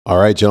All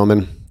right,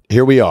 gentlemen,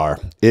 here we are.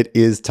 It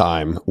is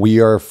time. We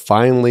are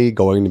finally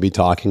going to be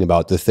talking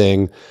about the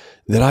thing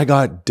that I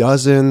got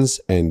dozens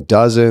and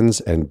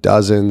dozens and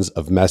dozens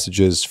of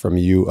messages from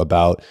you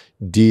about,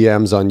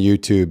 DMs on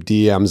YouTube,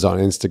 DMs on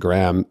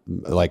Instagram,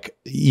 like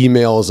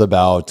emails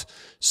about.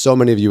 So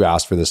many of you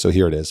asked for this, so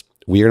here it is.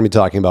 We are going to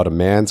be talking about a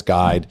man's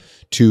guide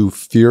to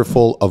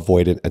fearful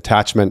avoidant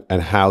attachment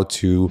and how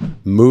to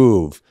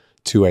move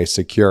to a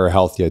secure,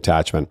 healthy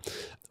attachment.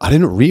 I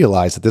didn't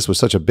realize that this was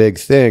such a big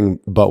thing,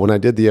 but when I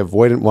did the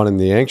avoidant one and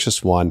the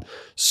anxious one,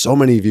 so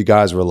many of you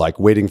guys were like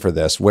waiting for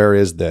this. Where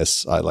is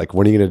this? Like,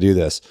 when are you going to do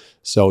this?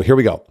 So here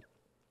we go.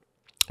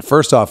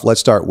 First off, let's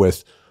start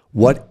with,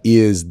 what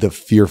is the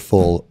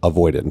fearful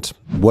avoidant?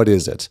 What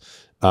is it?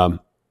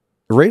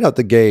 Right out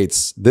the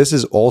gates, this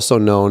is also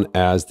known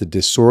as the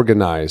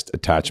disorganized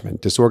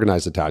attachment.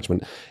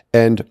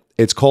 And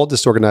it's called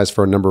disorganized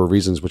for a number of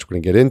reasons, which we're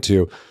going to get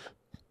into.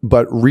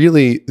 But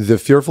really, the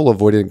fearful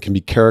avoidant can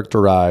be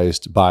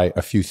characterized by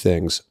a few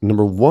things.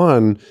 Number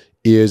one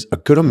is a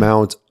good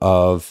amount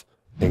of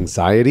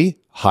anxiety,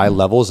 high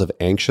levels of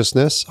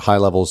anxiousness, high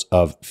levels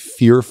of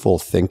fearful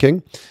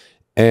thinking.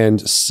 And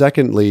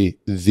secondly,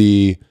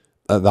 the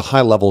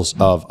high levels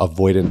of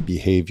avoidant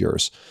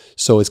behaviors.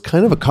 So it's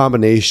kind of a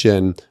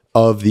combination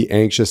of the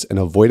anxious and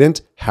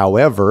avoidant.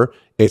 However,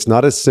 it's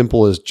not as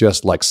simple as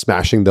just like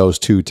smashing those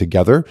two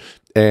together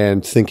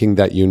and thinking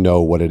that you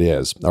know what it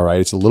is. All right.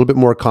 It's a little bit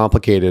more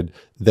complicated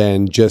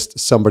than just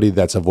somebody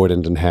that's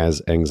avoidant and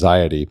has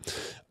anxiety.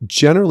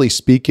 Generally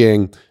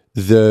speaking,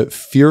 the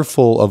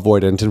fearful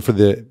avoidant, and for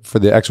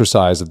the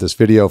exercise of this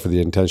video, for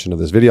the intention of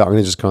this video, I'm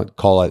going to just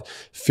call it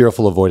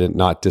fearful avoidant,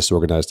 not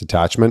disorganized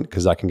attachment,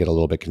 because that can get a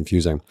little bit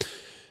confusing.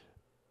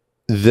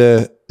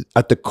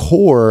 At the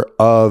core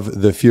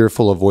of the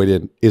fearful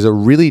avoidant is a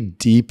really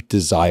deep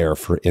desire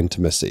for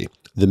intimacy.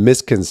 The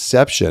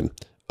misconception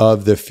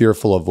of the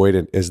fearful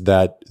avoidant is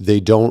that they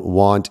don't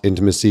want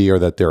intimacy or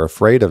that they're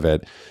afraid of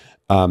it.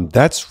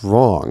 That's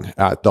wrong.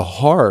 At the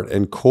heart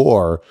and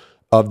core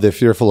of the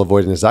fearful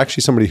avoidant is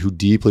actually somebody who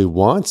deeply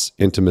wants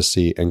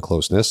intimacy and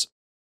closeness,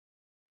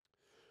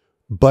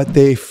 but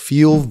they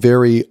feel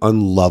very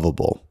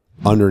unlovable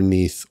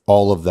underneath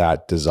all of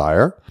that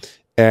desire.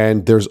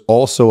 And there's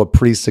also a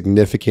pretty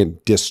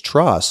significant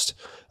distrust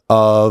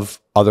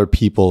of other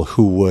people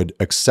who would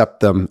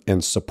accept them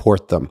and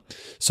support them.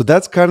 So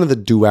that's kind of the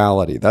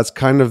duality. That's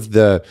kind of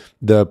the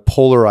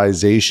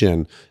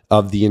polarization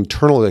of the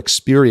internal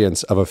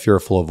experience of a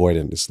fearful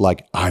avoidant. It's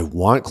like, I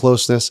want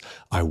closeness,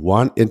 I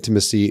want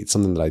intimacy, it's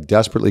something that I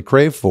desperately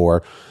crave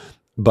for,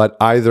 but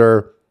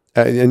either,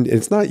 and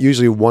it's not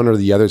usually one or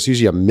the other, it's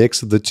usually a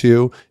mix of the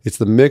two. It's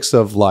the mix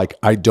of like,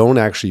 I don't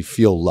actually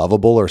feel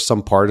lovable, or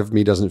some part of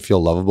me doesn't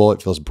feel lovable,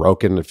 it feels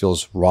broken, it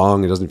feels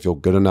wrong, it doesn't feel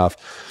good enough.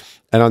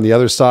 And on the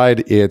other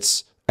side,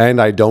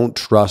 and I don't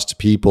trust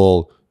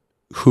people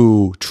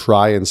who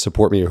try and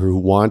support me, or who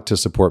want to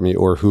support me,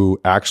 or who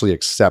actually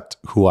accept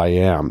who I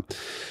am.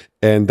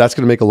 And that's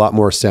going to make a lot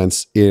more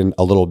sense in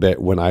a little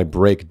bit when I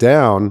break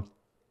down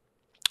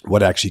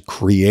what actually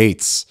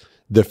creates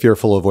the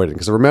fearful avoidant.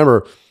 Because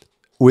remember,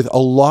 with a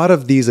lot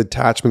of these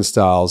attachment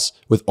styles,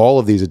 with all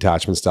of these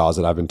attachment styles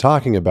that I've been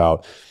talking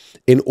about,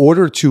 in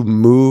order to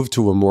move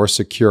to a more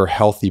secure,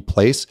 healthy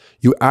place,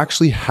 you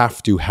actually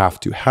have to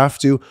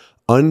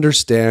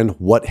understand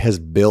what has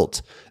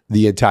built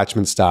the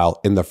attachment style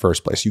in the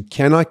first place. You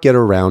cannot get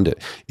around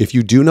it. If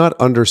you do not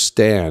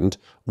understand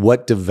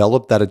what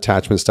developed that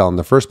attachment style in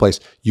the first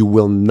place, you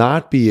will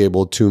not be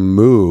able to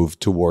move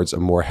towards a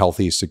more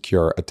healthy,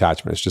 secure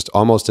attachment. It's just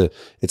almost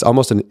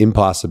an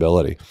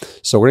impossibility.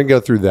 So we're going to go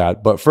through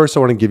that. But first, I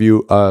want to give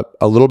you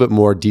a little bit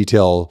more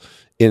detail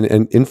and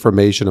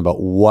information about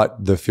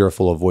what the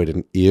fearful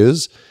avoidant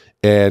is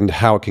and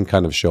how it can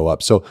kind of show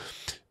up. So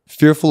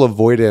fearful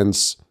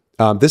avoidance,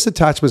 this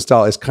attachment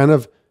style is kind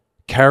of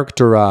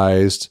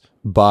characterized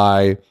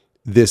by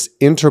this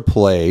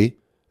interplay,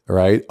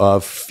 right,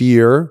 of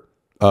fear,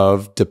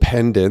 of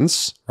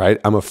dependence, right?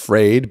 I'm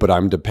afraid, but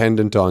I'm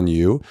dependent on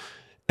you.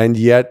 And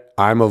yet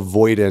I'm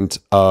avoidant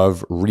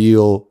of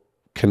real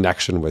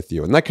connection with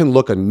you. And that can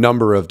look a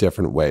number of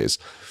different ways.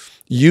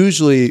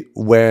 Usually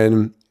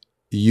when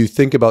you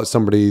think about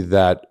somebody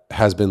that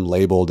has been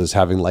labeled as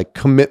having like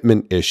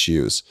commitment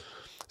issues,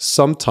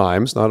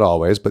 sometimes, not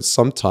always, but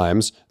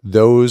sometimes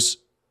those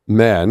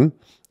men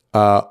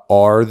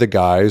are the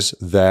guys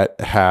that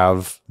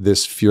have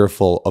this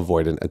fearful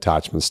avoidant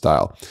attachment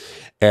style.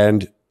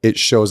 And it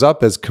shows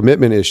up as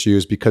commitment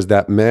issues because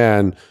that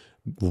man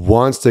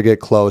wants to get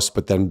close,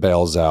 but then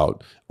bails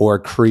out, or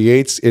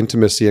creates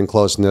intimacy and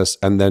closeness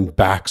and then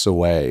backs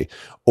away,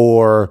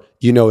 or,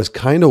 is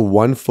kind of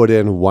 1 foot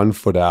in, 1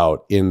 foot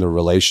out in the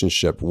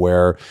relationship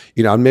where,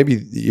 maybe,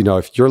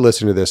 if you're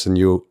listening to this and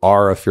you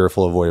are a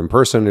fearful avoidant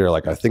person, and you're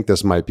like, I think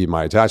this might be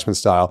my attachment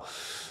style,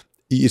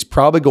 he's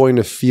probably going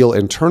to feel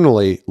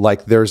internally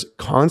like there's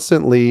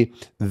constantly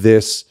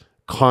this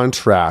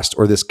contrast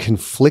or this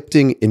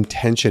conflicting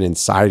intention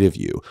inside of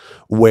you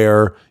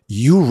where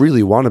you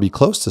really want to be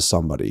close to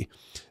somebody,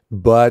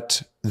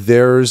 but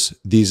there's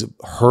these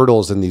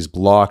hurdles and these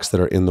blocks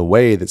that are in the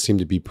way that seem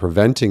to be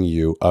preventing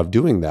you of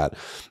doing that.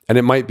 And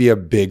it might be a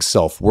big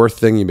self-worth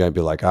thing. You might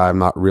be like, I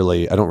don't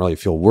really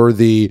feel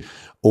worthy.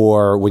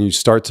 Or when you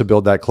start to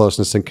build that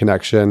closeness and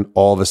connection,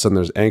 all of a sudden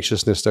there's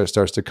anxiousness that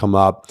starts to come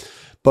up.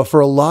 But for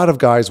a lot of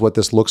guys, what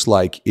this looks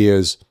like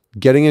is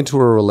getting into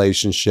a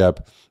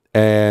relationship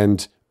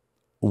and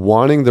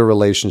wanting the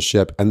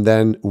relationship. And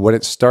then when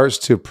it starts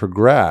to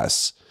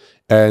progress,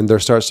 and there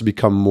starts to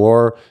become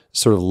more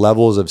sort of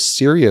levels of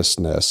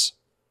seriousness,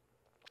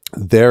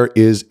 there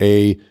is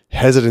a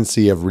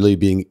hesitancy of really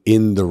being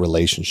in the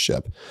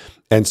relationship.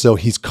 And so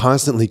he's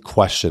constantly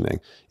questioning,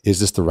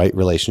 is this the right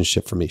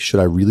relationship for me?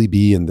 Should I really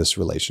be in this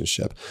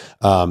relationship?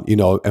 Am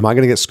I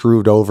going to get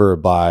screwed over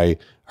by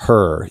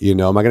her?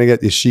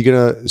 Is she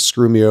going to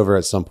screw me over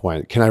at some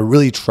point? Can I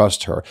really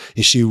trust her?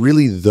 Is she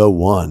really the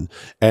one?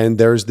 And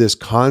there's this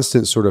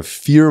constant sort of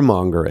fear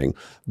mongering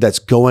that's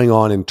going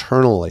on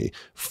internally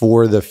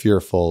for the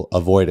fearful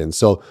avoidance.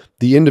 So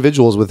the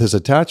individuals with this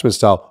attachment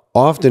style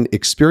often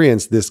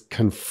experience this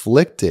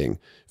conflicting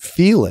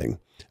feeling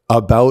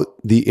about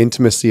the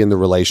intimacy in the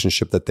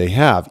relationship that they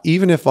have,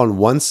 even if on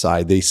one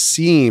side they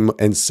seem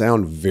and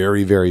sound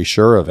very, very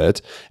sure of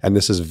it. And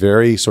this is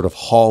very sort of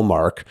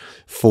hallmark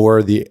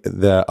for the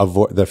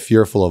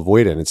fearful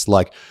avoidant. It's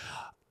like,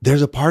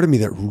 there's a part of me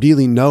that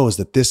really knows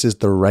that this is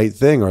the right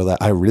thing, or that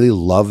I really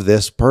love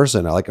this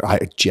person. I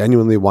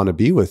genuinely want to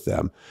be with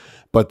them.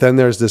 But then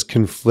there's this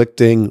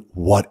conflicting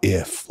what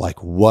if,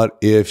 like, what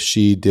if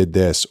she did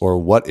this, or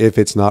what if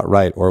it's not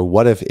right, or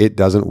what if it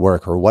doesn't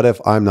work, or what if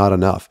I'm not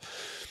enough?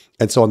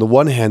 And so on the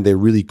one hand, they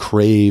really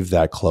crave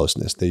that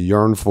closeness. They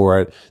yearn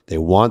for it. They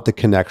want the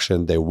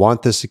connection. They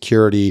want the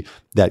security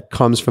that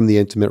comes from the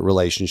intimate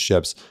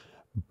relationships.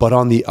 But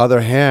on the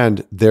other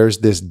hand, there's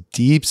this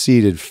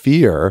deep-seated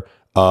fear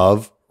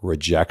of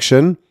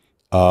rejection,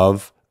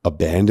 of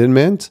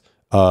abandonment,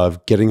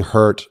 of getting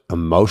hurt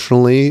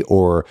emotionally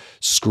or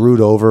screwed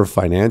over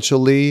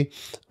financially.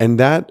 And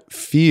that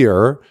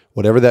fear,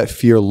 whatever that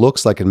fear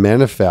looks like and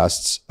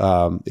manifests,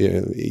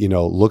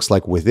 looks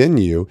like within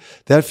you,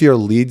 that fear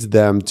leads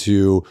them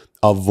to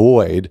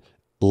avoid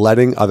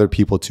letting other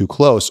people too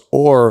close.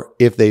 Or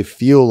if they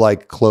feel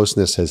like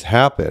closeness has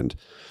happened,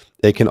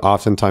 it can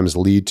oftentimes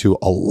lead to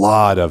a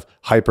lot of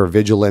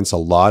hypervigilance, a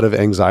lot of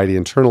anxiety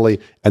internally,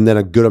 and then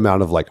a good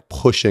amount of like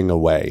pushing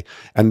away.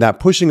 And that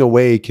pushing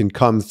away can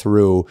come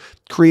through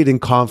creating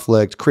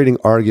conflict, creating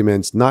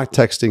arguments, not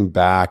texting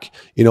back,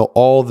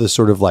 all the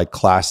sort of like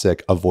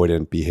classic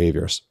avoidant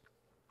behaviors.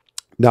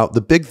 Now,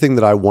 the big thing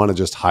that I want to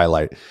just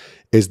highlight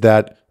is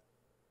that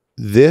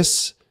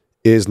this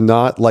is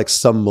not like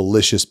some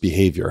malicious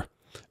behavior.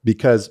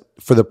 Because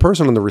for the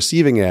person on the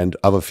receiving end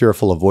of a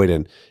fearful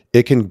avoidant,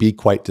 it can be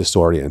quite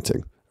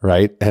disorienting,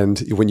 right? And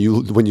when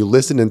you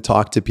listen and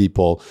talk to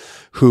people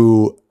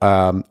who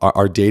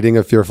are dating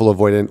a fearful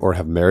avoidant or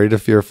have married a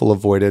fearful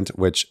avoidant,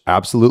 which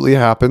absolutely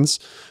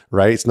happens,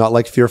 right? It's not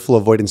like fearful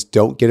avoidants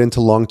don't get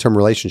into long-term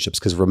relationships.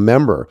 Because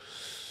remember,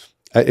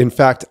 in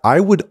fact,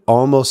 I would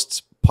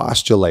almost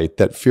postulate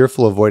that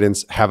fearful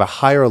avoidants have a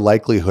higher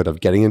likelihood of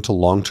getting into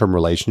long-term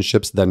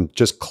relationships than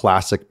just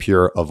classic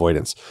pure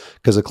avoidance.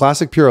 Because the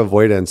classic pure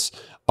avoidants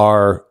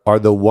are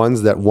the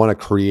ones that want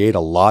to create a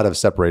lot of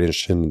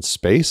separation in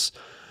space.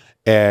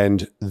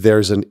 And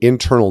there's an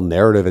internal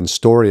narrative and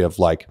story of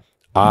like,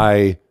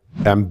 I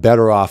am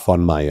better off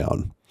on my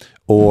own,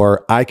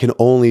 or I can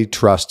only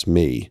trust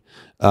me.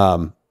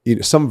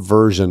 Some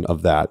version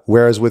of that.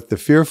 Whereas with the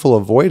fearful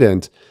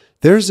avoidant,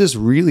 there's this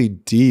really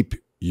deep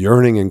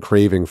yearning and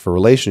craving for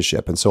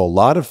relationship. And so a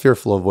lot of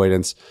fearful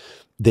avoidants,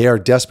 they are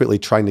desperately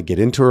trying to get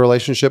into a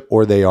relationship,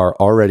 or they are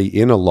already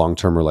in a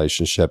long-term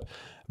relationship,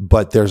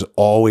 but there's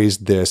always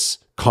this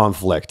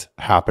conflict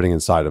happening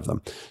inside of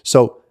them.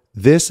 So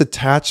this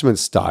attachment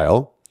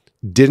style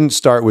didn't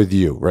start with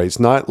you, right? It's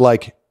not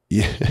like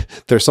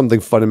there's something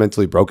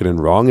fundamentally broken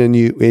and wrong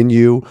in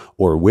you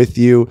or with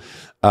you.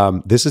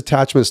 This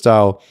attachment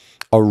style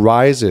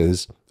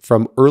arises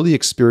from early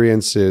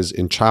experiences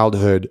in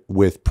childhood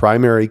with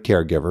primary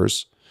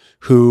caregivers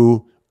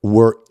who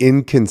were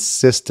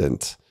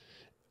inconsistent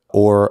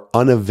or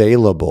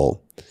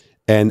unavailable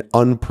and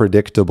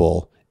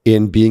unpredictable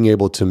in being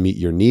able to meet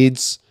your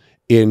needs,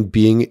 in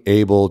being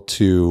able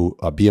to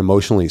be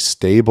emotionally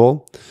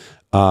stable.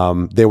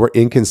 They were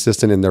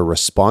inconsistent in their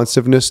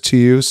responsiveness to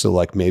you. So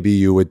like maybe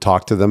you would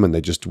talk to them and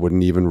they just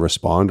wouldn't even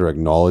respond or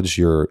acknowledge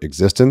your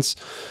existence.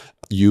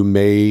 You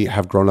may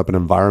have grown up in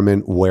an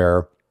environment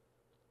where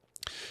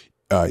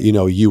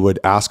you would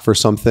ask for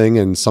something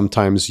and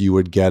sometimes you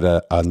would get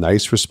a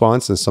nice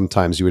response, and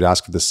sometimes you would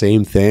ask for the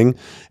same thing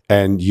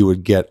and you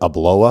would get a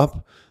blow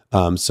up.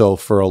 So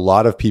for a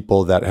lot of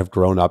people that have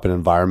grown up in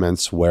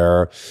environments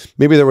where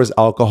maybe there was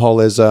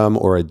alcoholism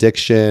or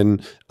addiction,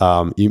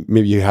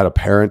 maybe you had a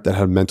parent that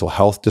had a mental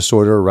health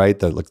disorder, right?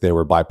 That like they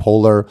were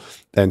bipolar.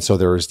 And so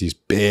there was these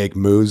big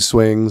mood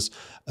swings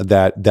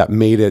that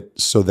made it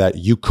so that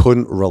you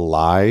couldn't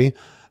rely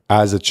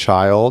as a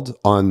child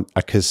on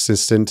a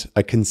consistent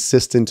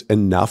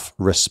enough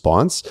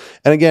response.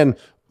 And again,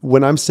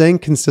 when I'm saying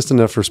consistent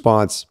enough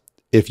response,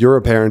 if you're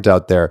a parent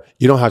out there,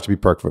 you don't have to be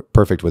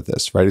perfect with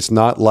this, right? It's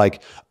not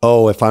like,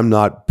 oh, if I'm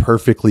not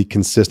perfectly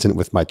consistent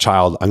with my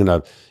child, I'm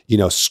going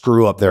to,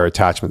 screw up their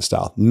attachment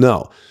style.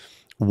 No.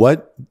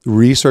 What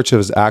research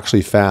has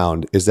actually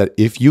found is that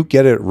if you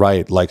get it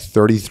right, like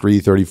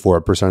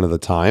 34% of the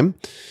time,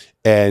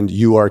 and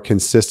you are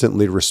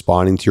consistently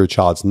responding to your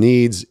child's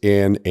needs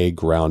in a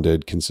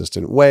grounded,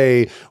 consistent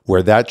way,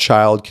 where that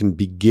child can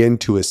begin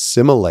to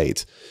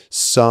assimilate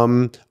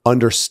some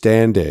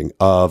understanding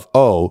of,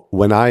 oh,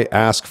 when I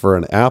ask for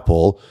an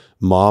apple,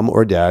 mom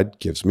or dad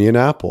gives me an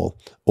apple,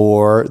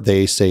 or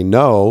they say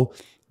no,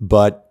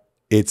 but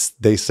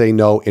they say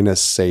no in a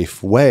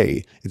safe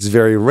way. It's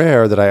very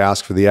rare that I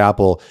ask for the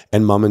apple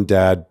and mom and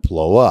dad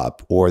blow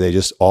up, or they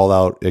just all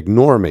out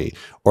ignore me,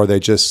 or they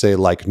just say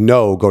like,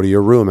 no, go to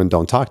your room and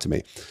don't talk to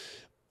me.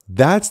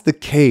 That's the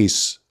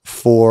case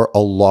for a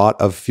lot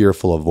of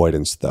fearful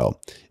avoidance, though,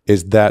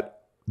 is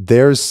that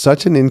there's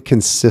such an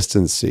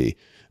inconsistency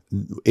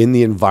in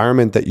the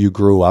environment that you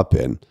grew up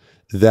in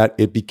that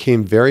it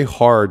became very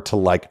hard to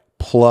like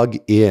plug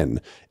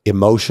in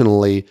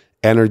emotionally,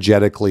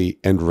 energetically,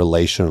 and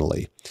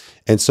relationally.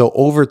 And so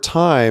over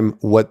time,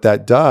 what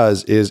that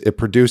does is it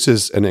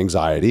produces an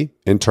anxiety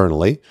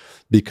internally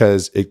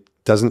because it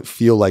doesn't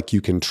feel like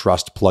you can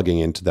trust plugging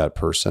into that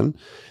person.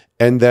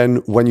 And then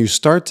when you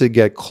start to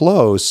get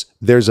close,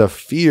 there's a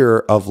fear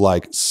of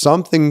like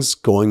something's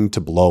going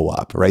to blow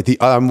up, right?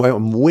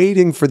 I'm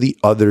waiting for the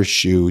other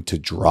shoe to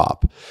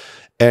drop.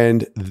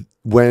 And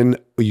when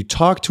you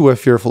talk to a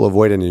fearful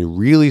avoidant and you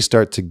really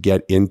start to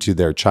get into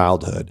their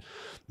childhood,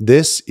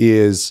 this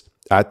is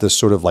at the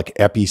sort of like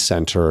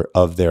epicenter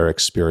of their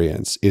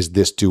experience, is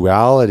this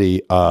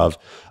duality of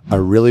I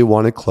really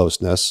wanted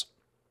closeness,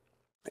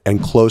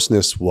 and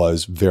closeness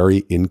was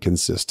very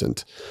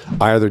inconsistent.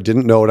 I either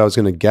didn't know what I was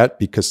going to get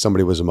because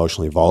somebody was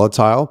emotionally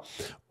volatile,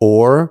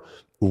 or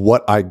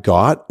what I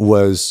got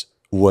was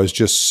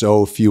just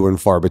so few and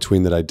far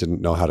between that I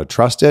didn't know how to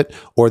trust it,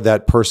 or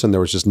that person,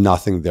 there was just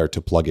nothing there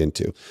to plug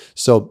into.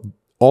 So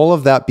all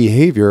of that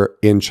behavior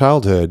in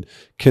childhood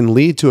can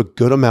lead to a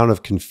good amount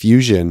of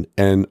confusion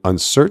and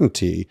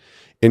uncertainty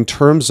in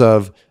terms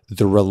of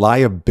the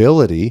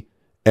reliability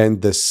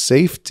and the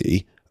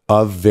safety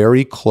of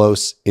very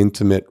close,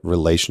 intimate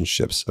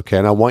relationships. Okay.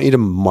 And I want you to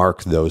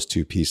mark those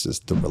two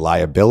pieces, the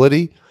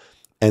reliability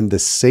and the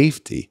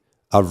safety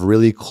of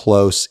really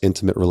close,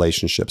 intimate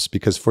relationships.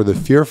 Because for the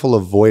fearful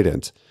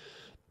avoidant,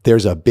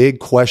 there's a big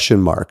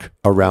question mark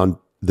around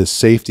the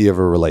safety of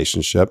a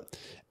relationship.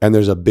 And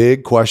there's a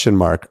big question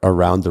mark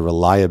around the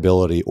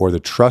reliability or the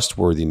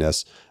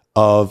trustworthiness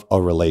of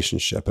a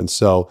relationship. And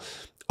so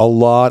a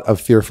lot of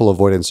fearful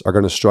avoidants are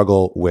going to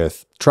struggle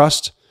with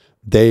trust.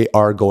 They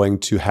are going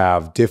to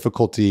have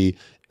difficulty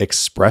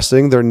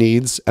expressing their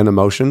needs and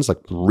emotions, like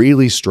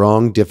really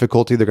strong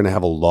difficulty. They're going to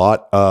have a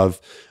lot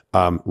of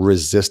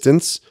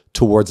resistance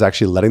towards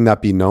actually letting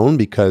that be known,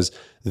 because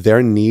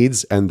their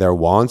needs and their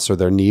wants, or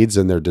their needs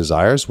and their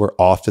desires, were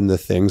often the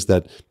things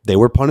that they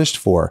were punished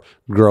for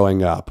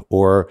growing up,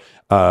 or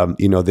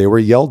they were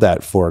yelled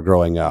at for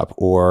growing up,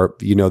 or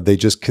they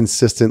just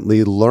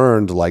consistently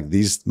learned like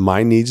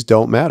my needs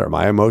don't matter,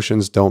 my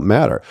emotions don't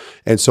matter.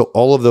 And so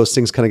all of those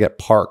things kind of get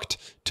parked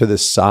to the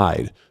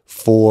side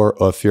for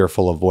a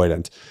fearful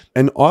avoidant.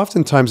 And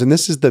oftentimes, and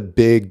this is the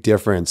big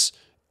difference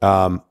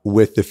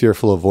with the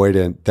fearful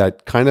avoidant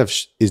that kind of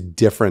is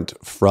different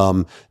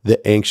from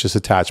the anxious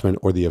attachment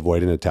or the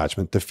avoidant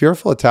attachment. The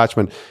fearful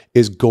attachment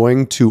is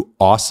going to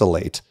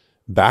oscillate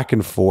back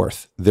and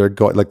forth. They're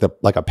going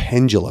like a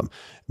pendulum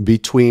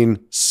between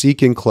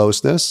seeking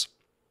closeness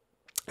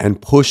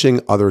and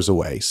pushing others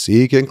away,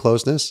 seeking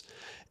closeness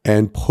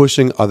and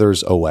pushing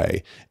others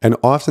away. And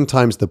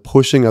oftentimes the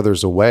pushing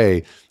others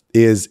away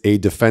is a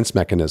defense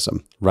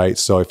mechanism, right?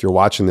 So if you're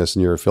watching this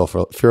and you're a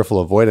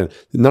fearful avoidant,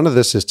 none of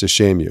this is to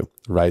shame you,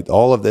 right?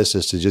 All of this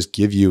is to just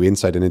give you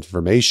insight and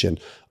information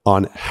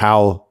on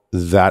how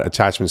that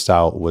attachment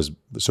style was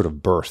sort of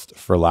birthed,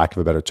 for lack of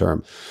a better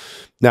term.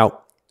 Now,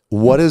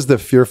 what does the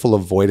fearful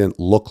avoidant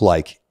look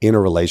like in a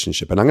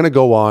relationship? And I'm going to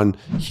go on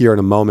here in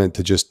a moment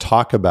to just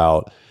talk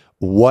about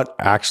what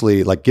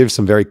actually, like, give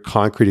some very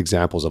concrete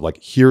examples of like,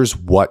 here's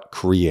what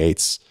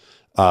creates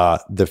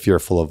the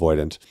fearful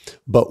avoidant.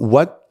 But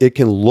what it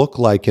can look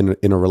like in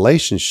a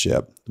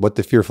relationship, what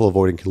the fearful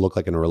avoidant can look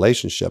like in a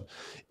relationship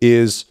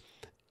is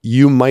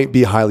you might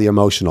be highly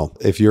emotional.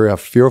 If you're a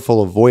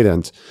fearful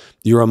avoidant,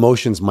 your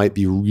emotions might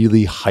be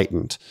really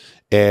heightened.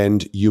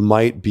 And you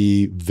might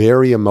be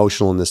very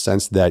emotional in the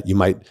sense that you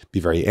might be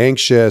very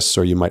anxious,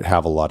 or you might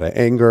have a lot of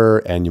anger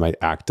and you might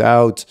act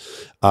out.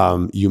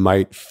 You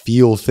might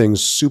feel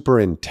things super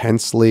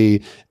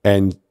intensely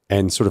and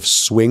sort of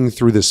swing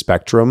through the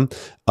spectrum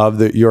of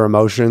your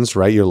emotions,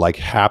 right? You're like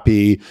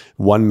happy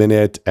 1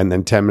 minute, and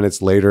then 10 minutes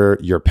later,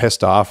 you're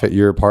pissed off at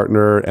your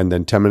partner. And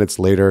then 10 minutes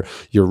later,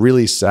 you're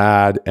really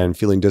sad and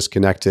feeling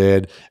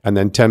disconnected. And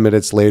then 10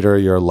 minutes later,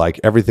 you're like,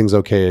 everything's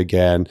okay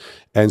again.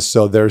 And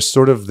so there's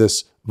sort of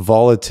this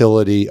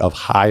volatility of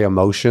high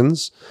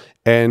emotions.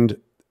 And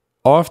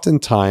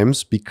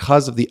oftentimes,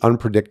 because of the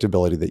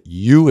unpredictability that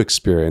you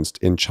experienced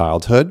in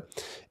childhood,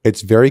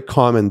 it's very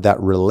common that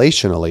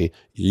relationally,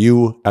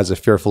 you as a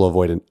fearful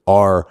avoidant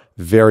are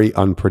very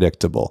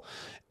unpredictable.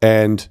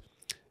 And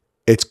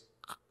it's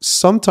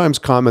sometimes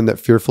common that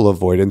fearful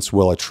avoidants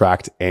will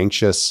attract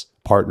anxious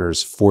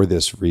partners for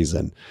this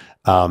reason,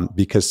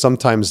 because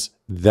sometimes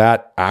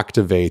that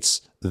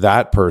activates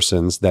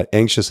that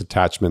anxious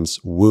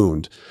attachment's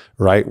wound,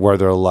 right? Where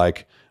they're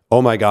like,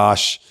 oh my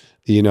gosh,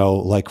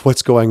 like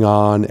what's going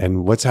on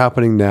and what's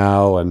happening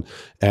now, and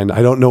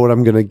I don't know what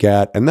I'm going to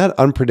get. And that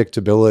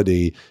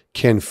unpredictability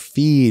can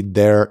feed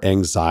their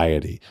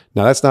anxiety.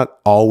 Now, that's not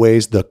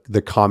always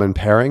the common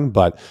pairing,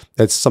 but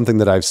that's something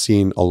that I've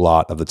seen a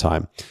lot of the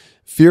time.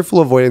 Fearful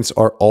avoidants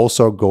are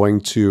also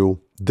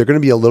they're going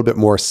to be a little bit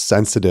more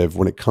sensitive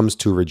when it comes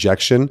to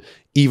rejection,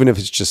 even if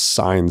it's just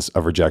signs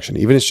of rejection,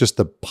 even if it's just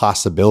the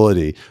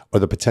possibility or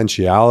the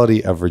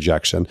potentiality of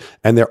rejection.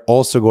 And they're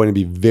also going to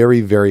be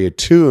very, very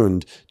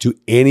attuned to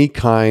any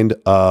kind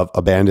of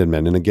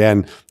abandonment. And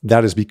again,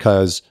 that is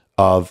because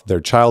of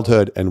their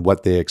childhood and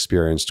what they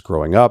experienced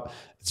growing up.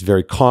 It's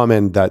very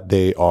common that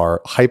they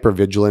are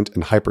hypervigilant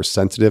and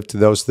hypersensitive to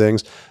those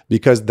things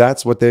because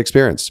that's what they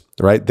experience,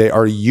 right? They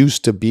are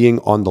used to being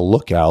on the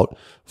lookout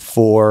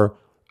for,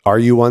 are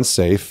you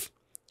unsafe?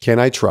 Can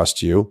I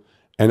trust you?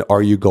 And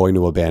are you going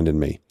to abandon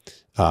me?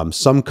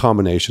 Some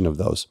combination of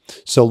those.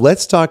 So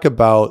let's talk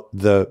about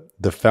the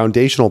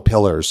foundational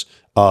pillars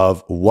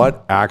of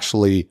what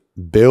actually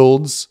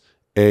builds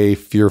a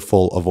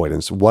fearful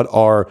avoidance. What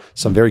are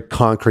some very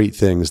concrete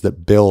things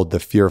that build the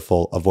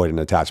fearful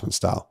avoidant attachment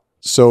style?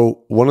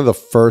 So one of the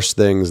first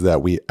things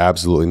that we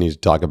absolutely need to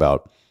talk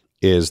about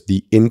is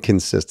the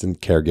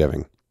inconsistent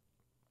caregiving.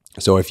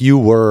 So if you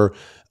were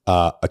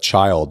a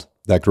child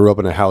that grew up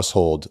in a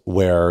household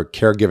where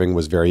caregiving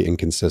was very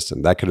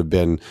inconsistent, that could have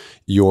been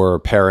your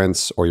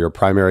parents or your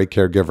primary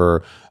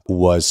caregiver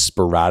was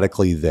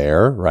sporadically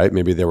there, right?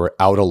 Maybe they were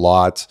out a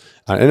lot,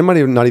 and it might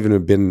even not even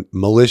have been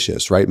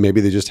malicious, right?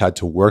 Maybe they just had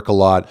to work a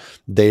lot.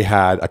 They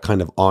had a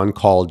kind of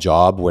on-call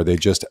job where they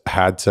just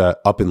had to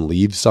up and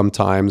leave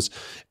sometimes,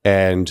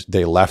 and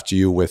they left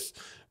you with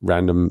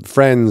random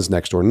friends,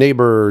 next door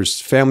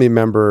neighbors, family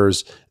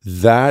members.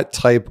 That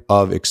type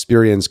of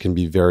experience can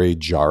be very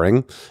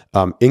jarring.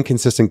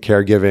 Inconsistent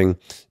caregiving,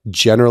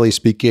 generally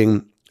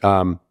speaking,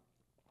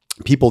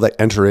 people that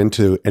enter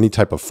into any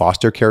type of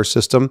foster care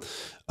system,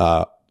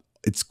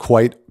 it's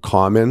quite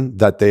common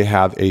that they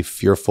have a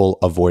fearful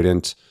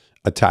avoidant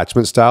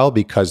attachment style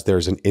because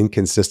there's an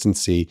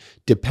inconsistency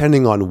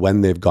depending on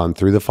when they've gone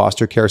through the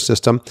foster care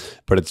system.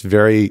 But it's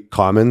very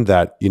common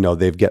that,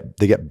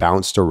 they get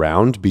bounced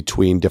around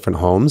between different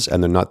homes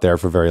and they're not there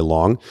for very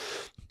long.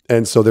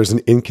 And so there's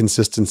an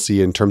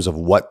inconsistency in terms of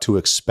what to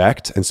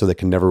expect. And so they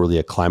can never really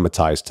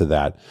acclimatize to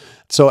that.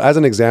 So as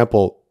an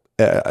example,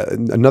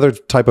 another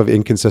type of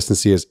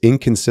inconsistency is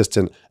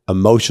inconsistent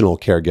emotional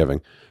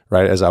caregiving,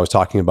 right? As I was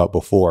talking about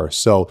before.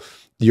 So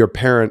your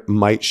parent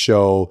might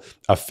show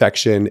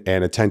affection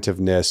and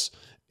attentiveness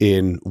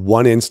in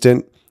one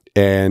instant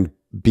and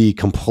be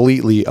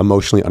completely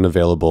emotionally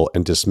unavailable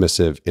and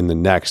dismissive in the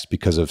next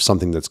because of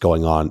something that's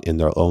going on in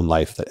their own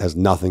life that has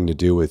nothing to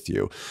do with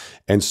you.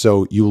 And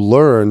so you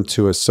learn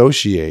to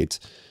associate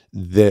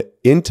the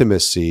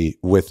intimacy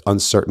with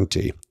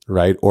uncertainty,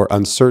 right? Or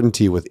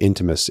uncertainty with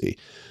intimacy.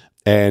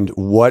 And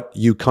what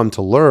you come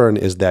to learn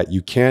is that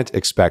you can't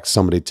expect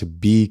somebody to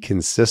be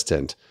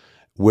consistent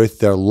with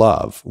their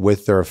love,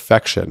 with their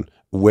affection,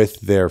 with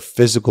their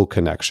physical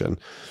connection.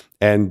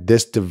 And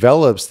this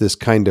develops this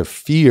kind of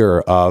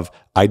fear of,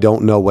 I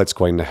don't know what's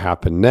going to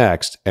happen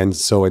next. And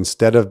so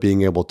instead of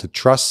being able to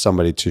trust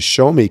somebody to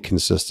show me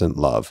consistent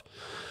love,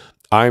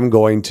 I'm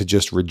going to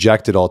just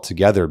reject it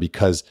altogether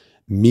because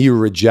me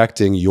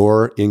rejecting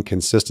your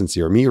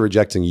inconsistency or me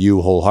rejecting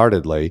you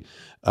wholeheartedly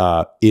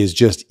is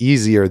just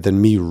easier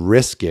than me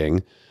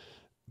risking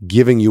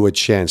giving you a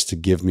chance to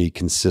give me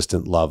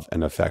consistent love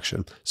and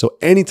affection. So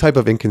any type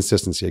of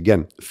inconsistency,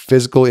 again,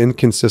 physical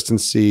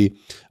inconsistency,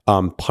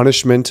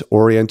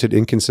 punishment-oriented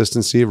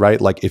inconsistency, right?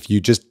 Like if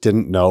you just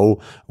didn't know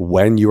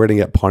when you were going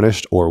to get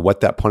punished or what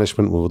that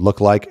punishment would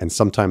look like, and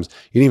sometimes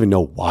you didn't even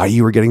know why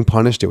you were getting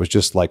punished. It was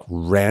just like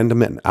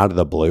random and out of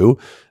the blue.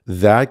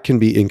 That can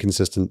be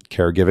inconsistent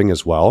caregiving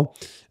as well.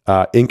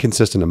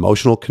 Inconsistent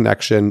emotional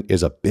connection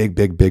is a big,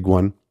 big, big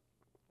one.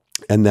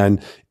 And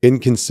then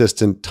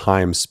inconsistent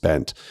time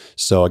spent.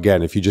 So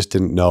again, if you just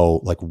didn't know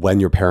like when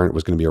your parent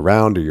was going to be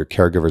around or your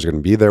caregiver is going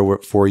to be there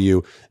for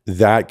you,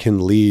 that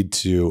can lead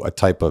to a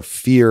type of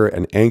fear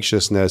and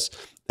anxiousness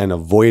and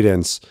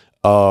avoidance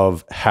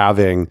of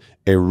having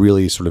a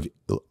really sort of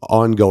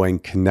ongoing,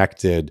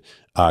 connected,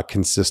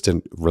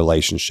 consistent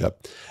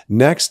relationship.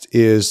 Next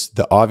is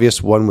the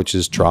obvious one, which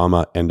is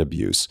trauma and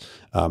abuse.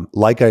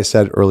 Like I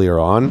said earlier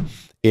on,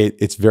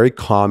 it's very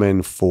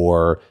common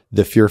for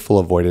the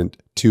fearful avoidant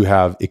to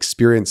have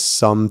experienced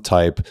some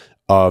type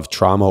of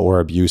trauma or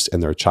abuse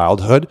in their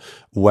childhood,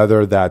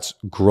 whether that's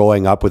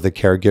growing up with a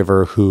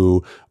caregiver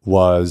who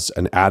was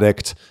an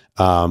addict,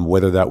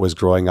 whether that was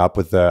growing up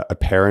with a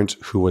parent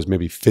who was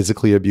maybe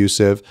physically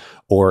abusive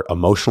or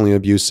emotionally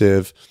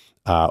abusive,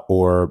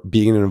 or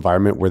being in an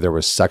environment where there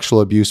was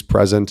sexual abuse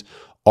present.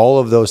 All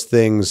of those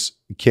things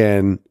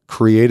can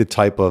create a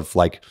type of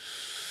like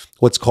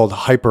what's called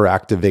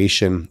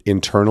hyperactivation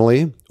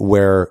internally,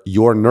 where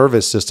your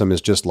nervous system is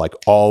just like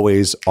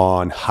always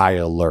on high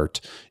alert.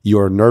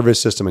 Your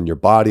nervous system and your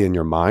body and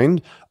your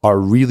mind are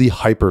really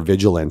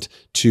hypervigilant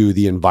to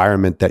the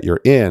environment that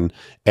you're in.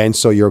 And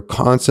so you're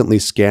constantly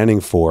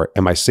scanning for,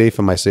 am I safe?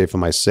 Am I safe?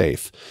 Am I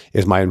safe?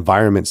 Is my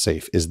environment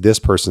safe? Is this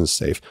person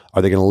safe?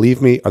 Are they going to leave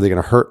me? Are they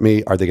going to hurt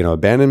me? Are they going to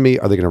abandon me?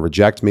 Are they going to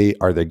reject me?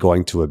 Are they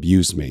going to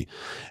abuse me?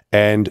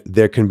 And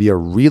there can be a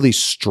really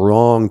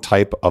strong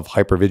type of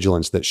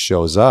hypervigilance that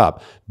shows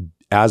up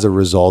as a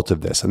result of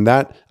this. And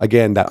that,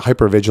 again, that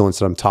hypervigilance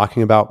that I'm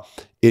talking about,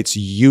 it's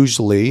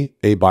usually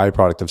a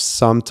byproduct of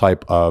some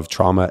type of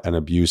trauma and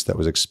abuse that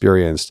was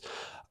experienced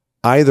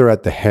either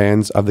at the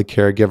hands of the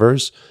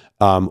caregivers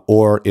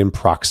or in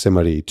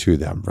proximity to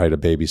them, right? A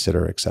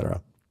babysitter, et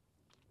cetera.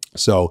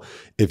 So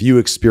if you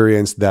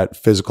experience that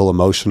physical,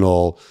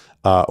 emotional,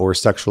 or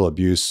sexual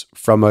abuse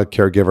from a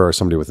caregiver or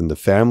somebody within the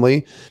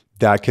family,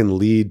 that can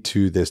lead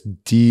to this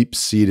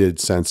deep-seated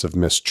sense of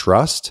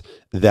mistrust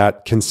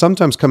that can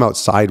sometimes come out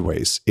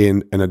sideways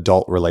in an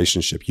adult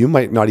relationship. You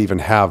might not even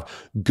have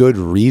good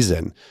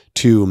reason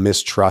to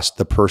mistrust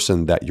the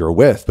person that you're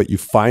with, but you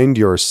find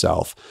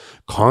yourself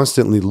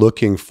constantly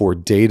looking for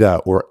data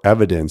or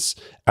evidence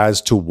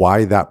as to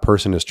why that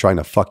person is trying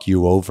to fuck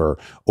you over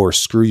or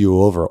screw you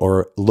over,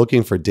 or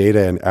looking for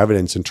data and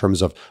evidence in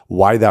terms of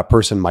why that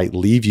person might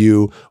leave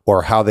you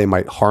or how they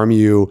might harm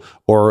you,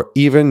 or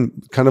even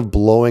kind of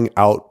blowing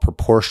out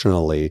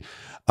proportionally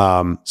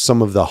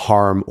some of the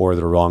harm or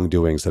the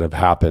wrongdoings that have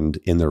happened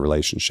in the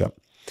relationship.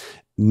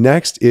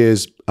 Next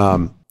is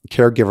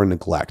caregiver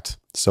neglect.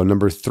 So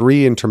number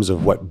 3, in terms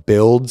of what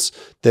builds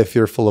the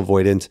fearful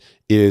avoidant,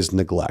 is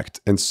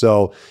neglect. And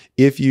so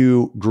if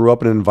you grew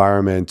up in an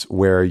environment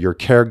where your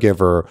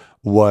caregiver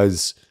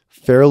was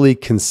fairly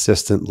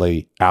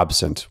consistently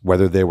absent,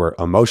 whether they were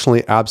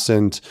emotionally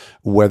absent,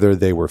 whether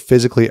they were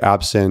physically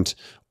absent,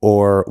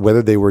 or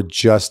whether they were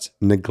just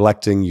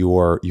neglecting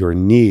your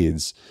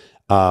needs,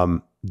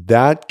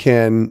 that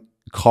can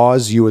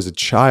cause you as a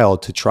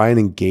child to try and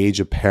engage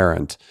a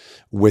parent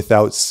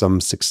without some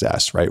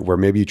success, right? Where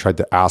maybe you tried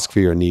to ask for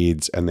your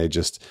needs and they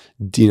just,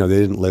 they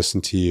didn't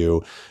listen to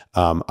you.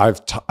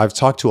 I've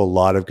talked to a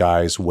lot of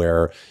guys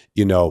where,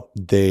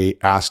 they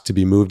ask to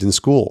be moved in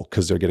school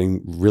because they're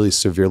getting really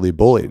severely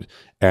bullied,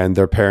 and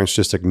their parents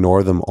just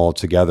ignore them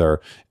altogether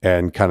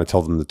and kind of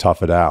tell them to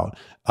tough it out.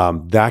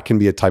 That can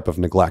be a type of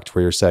neglect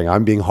where you're saying,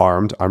 I'm being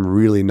harmed, I'm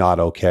really not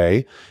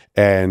okay,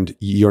 and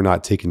you're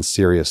not taken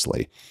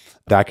seriously.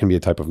 That can be a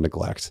type of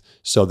neglect.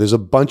 So there's a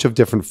bunch of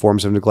different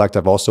forms of neglect.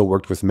 I've also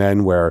worked with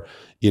men where,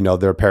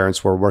 their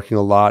parents were working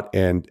a lot,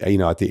 and,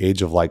 at the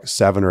age of like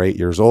 7 or 8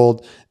 years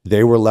old,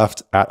 they were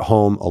left at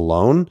home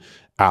alone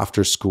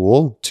after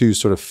school to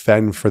sort of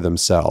fend for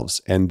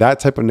themselves. And that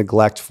type of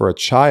neglect for a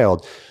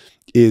child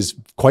is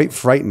quite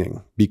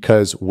frightening,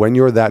 because when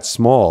you're that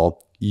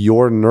small,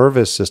 your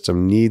nervous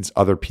system needs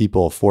other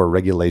people for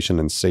regulation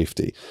and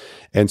safety.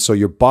 And so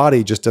your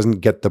body just doesn't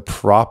get the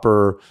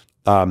proper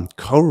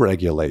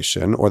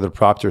co-regulation or the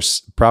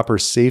proper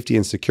safety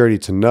and security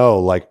to know,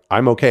 like,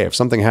 I'm okay. If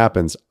something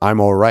happens, I'm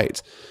all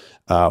right.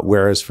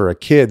 Whereas for a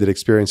kid that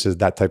experiences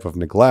that type of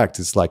neglect,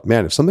 it's like,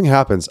 man, if something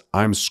happens,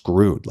 I'm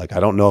screwed. Like, I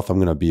don't know if I'm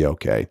going to be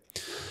okay.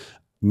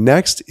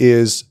 Next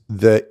is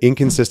the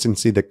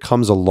inconsistency that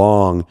comes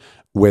along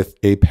with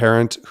a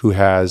parent who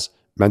has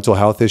mental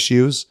health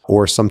issues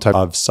or some type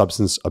of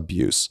substance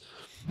abuse.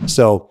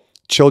 So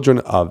children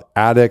of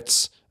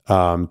addicts,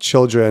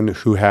 children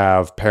who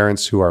have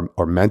parents who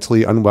are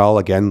mentally unwell,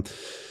 again,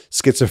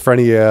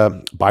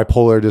 schizophrenia,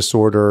 bipolar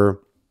disorder,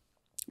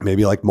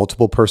 maybe like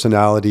multiple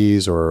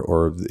personalities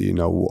or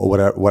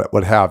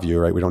what have you,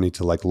 right? We don't need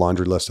to like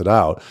laundry list it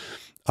out.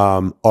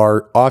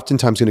 Are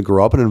oftentimes going to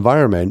grow up in an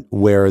environment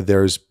where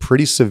there's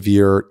pretty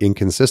severe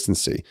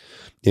inconsistency.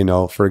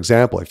 For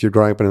example, if you're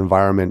growing up in an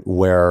environment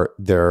where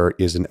there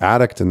is an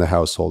addict in the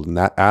household and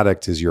that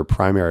addict is your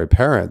primary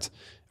parent,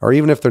 or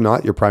even if they're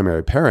not your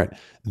primary parent,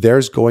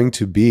 there's going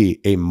to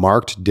be a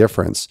marked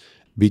difference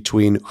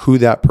between who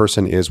that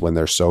person is when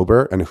they're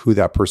sober and who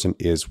that person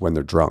is when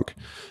they're drunk,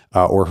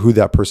 or who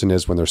that person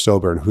is when they're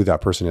sober and who that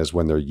person is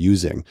when they're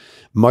using.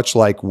 Much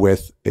like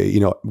with,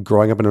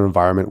 growing up in an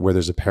environment where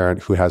there's a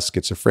parent who has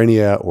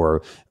schizophrenia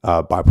or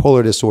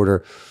bipolar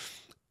disorder,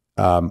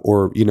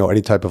 or,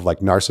 any type of like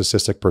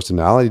narcissistic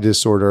personality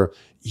disorder,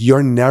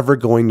 you're never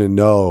going to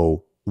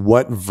know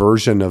what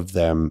version of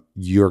them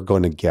you're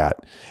going to get.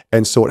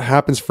 And so what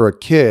happens for a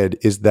kid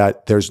is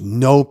that there's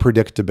no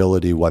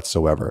predictability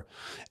whatsoever.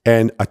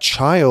 And a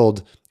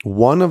child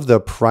one of the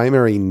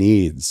primary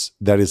needs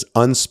that is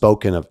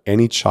unspoken of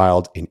any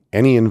child in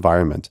any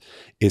environment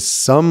is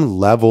some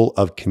level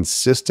of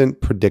consistent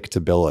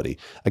predictability.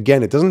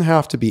 Again, it doesn't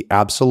have to be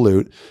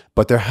absolute,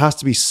 but there has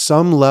to be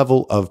some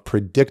level of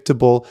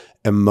predictable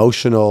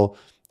emotional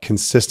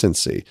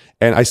consistency.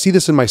 And I see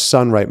this in my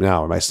son right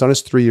now. My son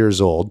is 3 years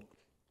old,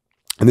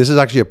 and this is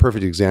actually a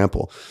perfect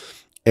example.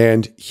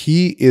 And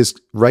he is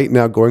right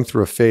now going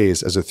through a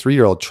phase as a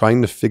 3-year-old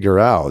trying to figure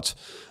out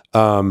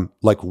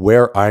like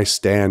where I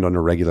stand on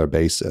a regular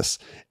basis.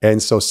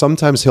 And so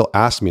sometimes he'll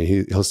ask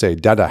me, he'll say,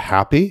 "Dada,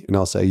 happy?" And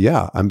I'll say,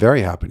 "Yeah, I'm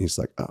very happy." And he's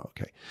like, "Oh,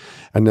 okay."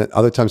 And then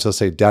other times he'll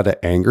say,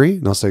 "Dada, angry?"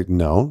 And I'll say,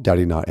 "No,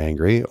 Daddy, not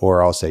angry."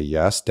 Or I'll say,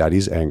 "Yes,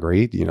 Daddy's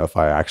angry," if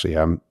I actually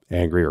am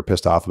angry or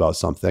pissed off about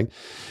something.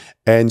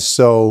 And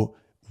so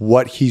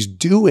what he's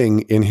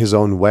doing in his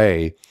own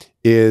way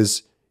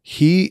is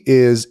he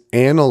is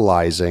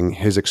analyzing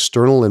his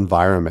external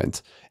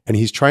environment, and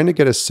he's trying to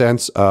get a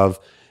sense of,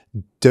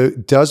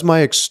 does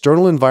my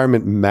external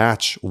environment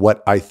match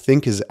what I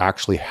think is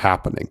actually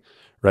happening,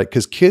 right?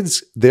 Because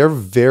kids, they're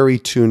very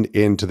tuned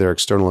into their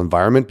external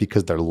environment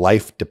because their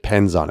life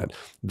depends on it.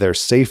 Their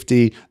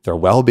safety, their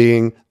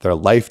well-being, their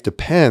life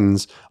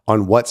depends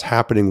on what's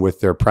happening with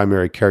their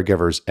primary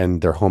caregivers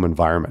and their home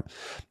environment.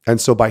 And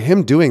so by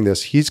him doing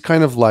this, he's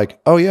kind of like,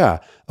 "Oh yeah,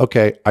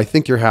 okay, I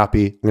think you're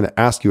happy. I'm going to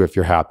ask you if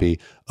you're happy.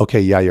 Okay,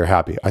 yeah, you're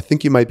happy. I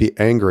think you might be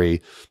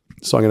angry.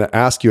 So I'm going to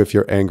ask you if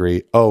you're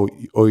angry. Oh,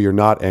 you're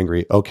not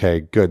angry.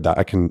 Okay, good.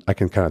 I can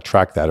kind of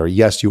track that. Or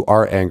yes, you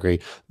are angry.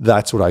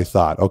 That's what I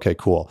thought. Okay,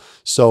 cool."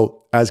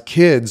 So as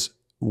kids,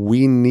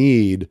 we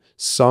need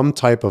some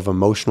type of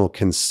emotional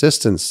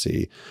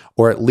consistency,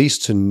 or at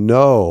least to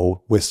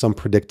know with some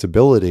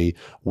predictability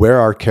where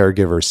our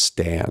caregivers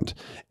stand.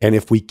 And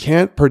if we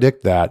can't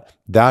predict that,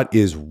 that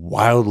is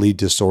wildly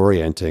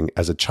disorienting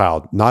as a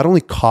child, not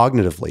only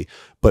cognitively,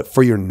 but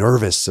for your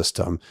nervous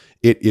system,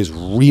 it is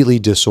really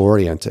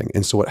disorienting.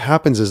 And so what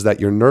happens is that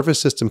your nervous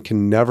system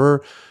can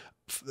never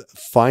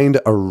find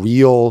a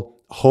real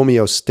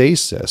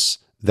homeostasis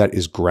that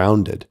is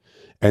grounded.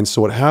 And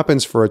so what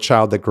happens for a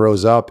child that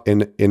grows up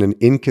in an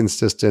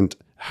inconsistent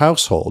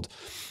household,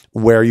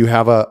 where you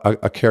have a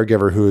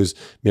caregiver who's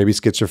maybe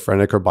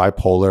schizophrenic or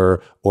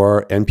bipolar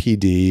or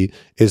NPD,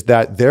 is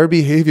that their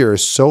behavior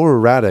is so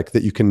erratic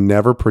that you can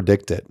never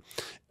predict it.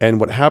 And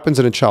what happens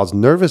in a child's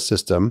nervous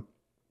system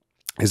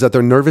is that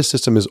their nervous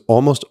system is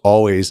almost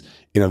always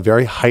in a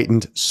very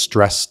heightened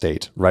stress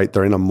state, right?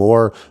 They're in a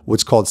more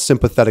what's called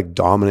sympathetic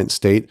dominant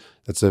state.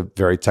 That's a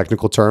very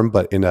technical term,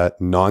 but in a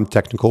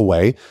non-technical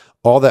way.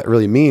 All that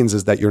really means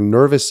is that your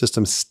nervous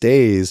system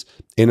stays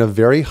in a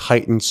very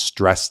heightened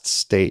stressed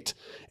state,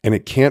 and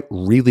it can't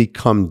really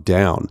come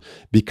down,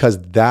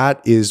 because that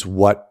is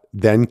what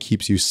then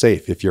keeps you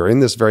safe. If you're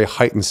in this very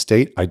heightened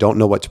state, I don't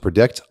know what to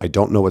predict. I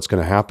don't know what's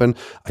going to happen.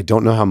 I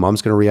don't know how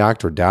mom's going to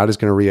react or dad is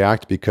going to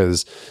react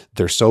because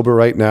they're sober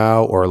right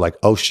now, or like,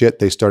 oh shit,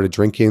 they started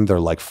drinking.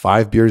 They're like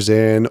 5 beers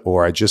in,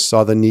 or I just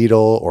saw the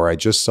needle, or I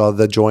just saw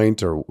the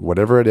joint, or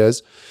whatever it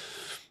is.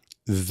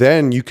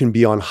 Then you can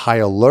be on high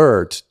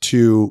alert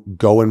to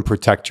go and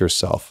protect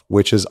yourself,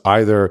 which is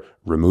either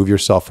remove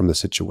yourself from the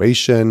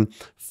situation,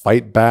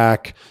 fight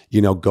back,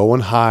 go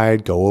and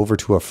hide, go over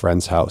to a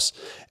friend's house.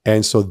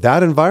 And so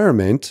that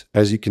environment,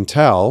 as you can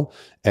tell,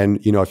 and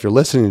if you're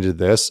listening to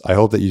this, I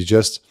hope that you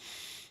just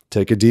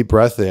take a deep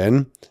breath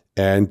in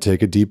and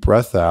take a deep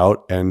breath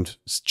out and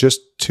just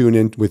tune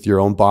in with your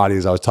own body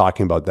as I was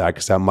talking about that,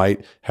 because that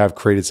might have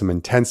created some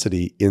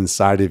intensity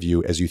inside of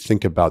you as you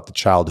think about the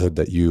childhood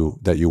that you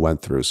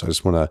went through. So I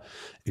just want to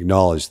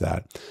acknowledge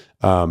that.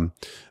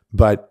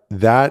 But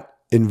that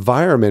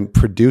environment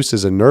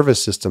produces a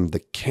nervous system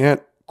that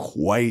can't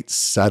quite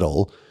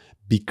settle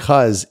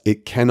because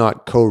it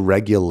cannot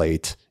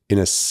co-regulate in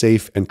a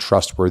safe and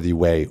trustworthy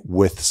way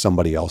with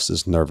somebody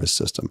else's nervous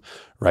system,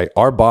 right?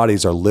 Our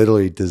bodies are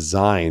literally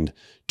designed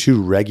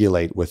to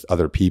regulate with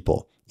other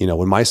people.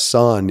 When my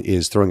son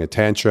is throwing a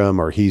tantrum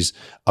or he's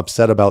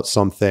upset about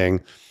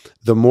something,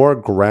 the more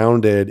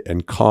grounded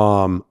and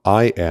calm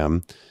I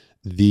am,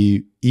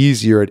 the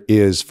easier it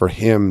is for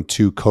him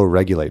to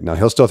co-regulate. Now,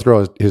 he'll still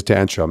throw his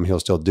tantrum. He'll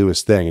still do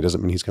his thing. It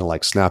doesn't mean he's going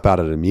to snap out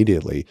at it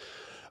immediately,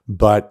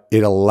 but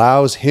it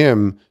allows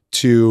him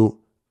to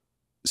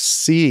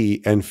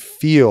see and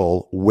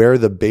feel where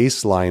the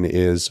baseline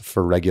is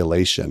for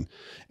regulation.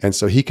 And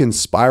so he can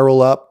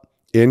spiral up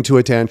into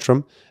a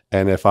tantrum.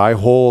 And if I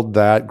hold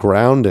that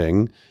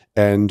grounding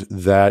and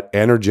that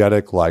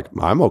energetic, like,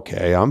 I'm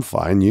okay, I'm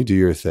fine, you do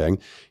your thing,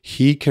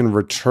 he can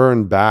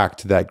return back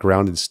to that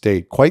grounded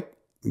state quite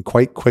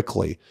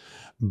quickly.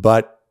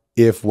 But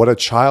if what a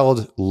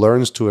child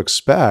learns to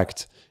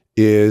expect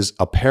is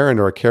a parent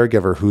or a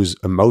caregiver whose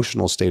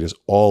emotional state is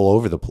all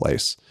over the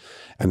place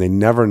and they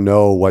never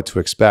know what to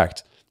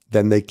expect,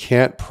 then they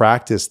can't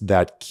practice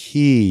that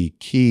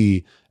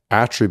key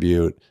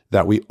attribute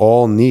that we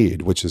all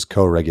need, which is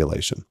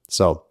co-regulation.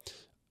 So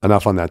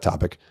enough on that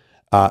topic.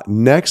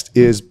 Next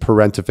is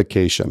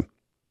parentification.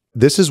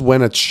 This is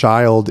when a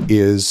child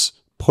is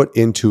put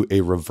into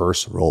a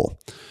reverse role,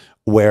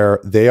 where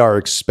they are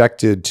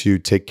expected to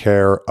take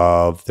care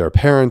of their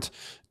parent,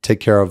 take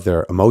care of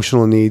their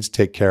emotional needs,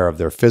 take care of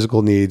their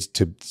physical needs,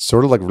 to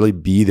sort of like really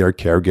be their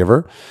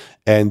caregiver.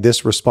 And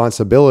this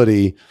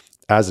responsibility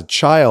as a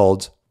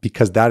child,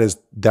 because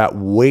that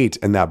weight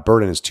and that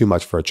burden is too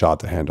much for a child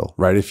to handle,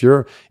 right? If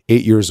you're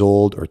 8 years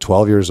old or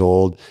 12 years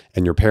old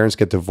and your parents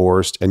get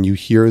divorced and you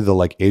hear the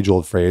like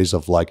age-old phrase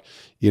of like,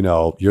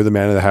 you're the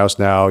man of the house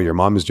now, your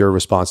mom is your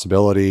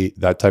responsibility,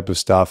 that type of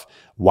stuff,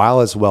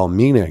 while it's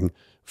well-meaning,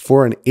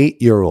 for an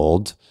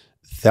 8-year-old,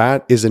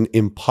 that is an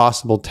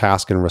impossible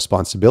task and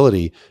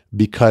responsibility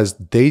because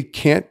they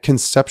can't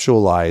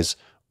conceptualize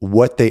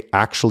what they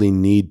actually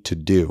need to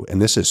do. And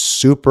this is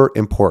super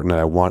important.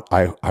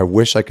 And I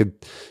wish I could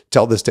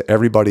tell this to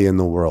everybody in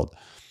the world.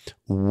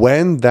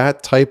 When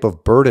that type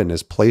of burden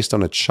is placed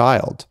on a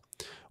child,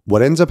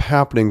 what ends up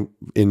happening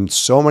in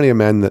so many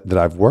men that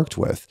I've worked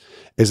with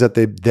is that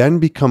they then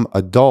become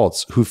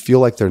adults who feel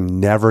like they're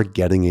never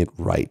getting it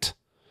right.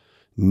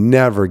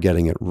 Never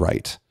getting it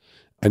right.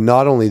 And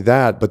not only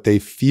that, but they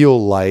feel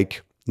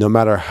like no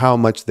matter how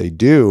much they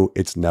do,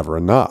 it's never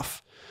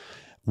enough.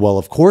 Well,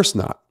 of course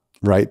not.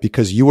 Right?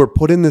 Because you were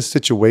put in this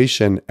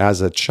situation as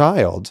a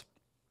child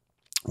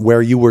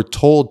where you were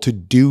told to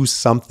do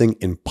something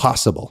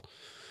impossible,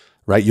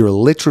 right? You're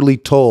literally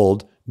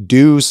told,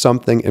 do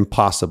something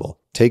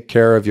impossible. Take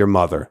care of your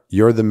mother.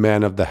 You're the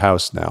man of the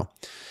house now.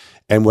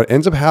 And what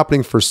ends up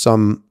happening for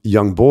some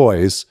young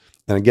boys,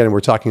 and again, we're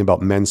talking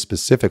about men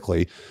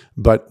specifically,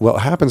 but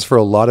what happens for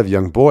a lot of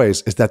young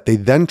boys is that they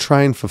then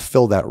try and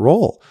fulfill that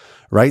role.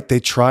 Right? They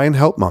try and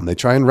help mom. They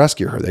try and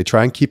rescue her. They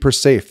try and keep her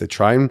safe. They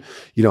try and,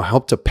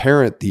 help to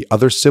parent the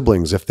other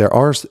siblings if there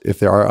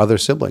are other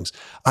siblings.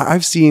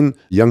 I've seen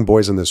young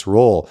boys in this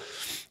role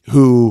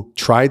who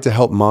tried to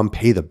help mom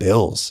pay the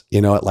bills,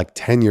 at like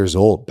 10 years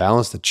old,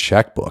 balance the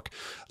checkbook,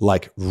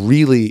 like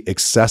really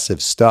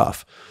excessive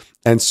stuff.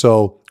 And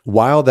so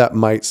while that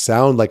might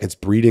sound like it's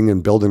breeding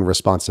and building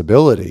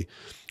responsibility,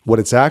 what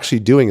it's actually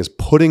doing is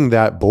putting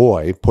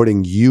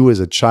you as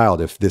a child,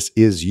 if this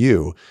is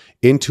you,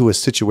 into a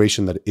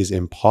situation that is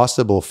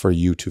impossible for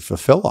you to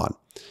fulfill on.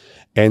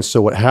 And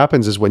so what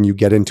happens is when you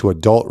get into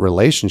adult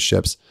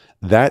relationships,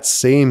 that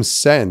same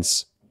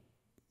sense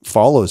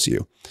follows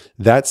you.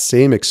 That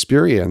same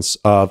experience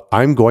of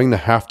I'm going to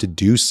have to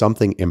do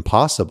something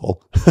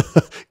impossible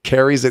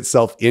carries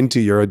itself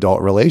into your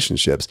adult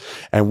relationships.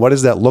 And what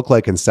does that look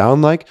like and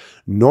sound like?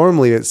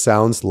 Normally it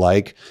sounds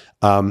like,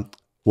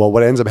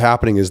 what ends up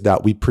happening is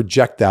that we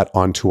project that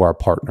onto our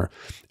partner.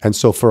 And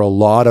so for a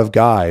lot of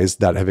guys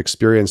that have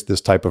experienced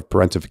this type of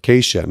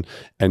parentification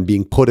and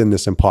being put in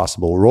this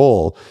impossible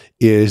role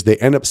is they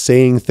end up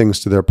saying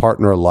things to their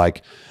partner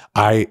like,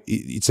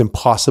 it's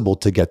impossible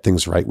to get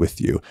things right with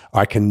you.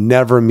 I can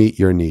never meet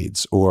your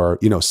needs, or,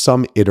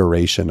 some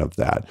iteration of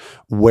that,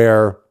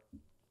 where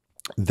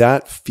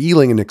that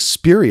feeling and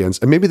experience,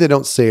 and maybe they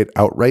don't say it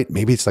outright,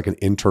 maybe it's like an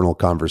internal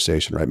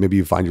conversation, right? Maybe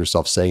you find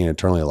yourself saying it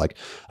internally, like,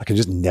 I can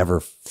just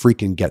never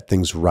freaking get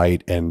things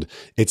right, and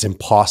it's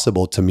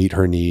impossible to meet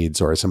her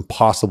needs, or it's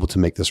impossible to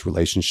make this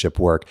relationship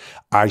work.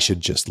 I should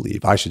just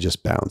leave. I should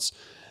just bounce.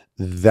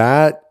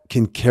 That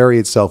can carry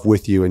itself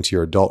with you into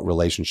your adult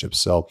relationships.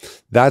 So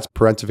that's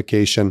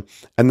parentification.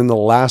 And then the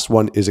last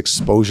one is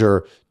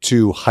exposure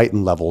to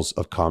heightened levels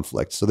of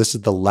conflict. So this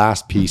is the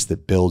last piece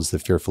that builds the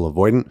fearful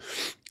avoidant.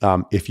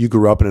 If you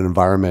grew up in an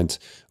environment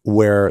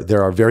where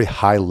there are very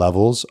high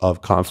levels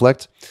of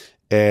conflict,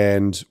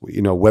 and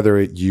whether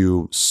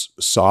you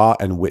saw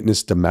and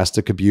witnessed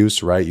domestic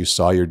abuse, right? You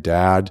saw your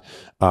dad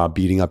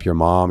beating up your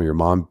mom, or your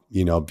mom,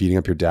 beating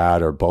up your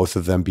dad, or both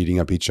of them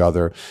beating up each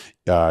other.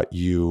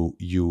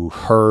 You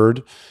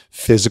heard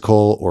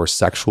physical or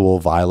sexual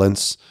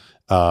violence.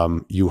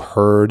 You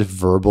heard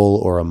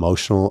verbal or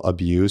emotional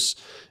abuse.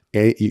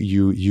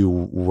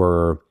 You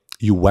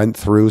went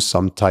through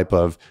some type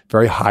of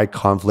very high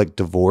conflict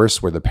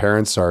divorce where the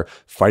parents are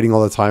fighting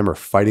all the time or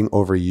fighting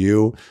over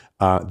you.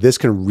 This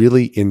can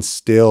really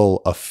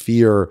instill a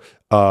fear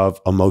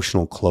of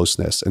emotional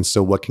closeness. And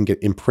so what can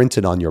get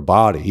imprinted on your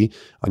body,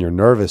 on your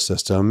nervous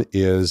system,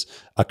 is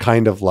a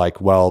kind of like,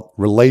 well,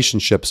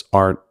 relationships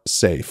aren't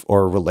safe,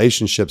 or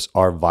relationships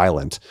are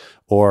violent,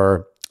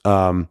 or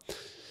even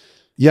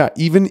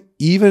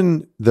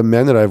the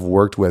men that I've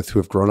worked with who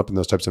have grown up in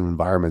those types of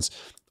environments,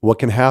 what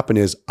can happen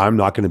is I'm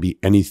not going to be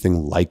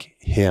anything like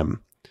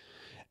him.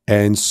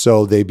 And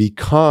so they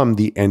become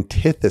the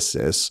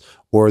antithesis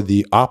or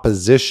the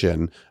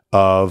opposition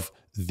of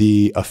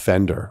the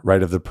offender,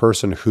 right? Of the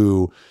person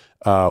who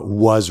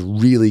was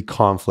really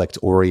conflict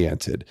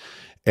oriented.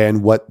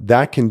 And what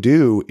that can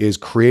do is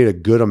create a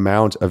good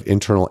amount of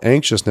internal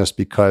anxiousness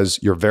because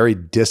you're very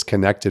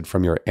disconnected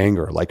from your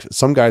anger. Like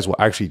some guys will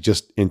actually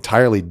just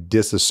entirely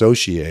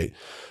disassociate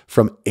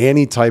from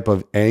any type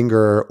of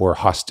anger or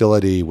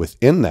hostility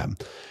within them.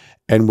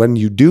 And when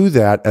you do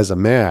that as a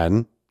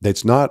man,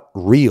 that's not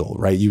real,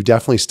 right? You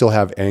definitely still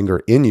have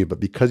anger in you, but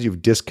because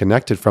you've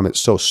disconnected from it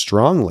so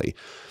strongly,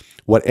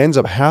 what ends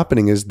up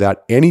happening is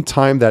that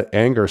anytime that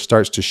anger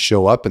starts to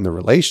show up in the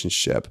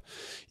relationship,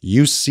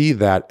 you see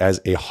that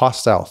as a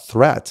hostile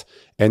threat.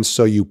 And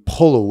so you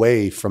pull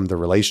away from the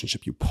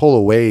relationship, you pull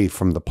away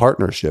from the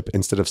partnership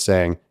instead of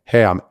saying,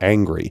 hey, I'm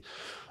angry,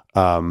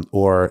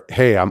 or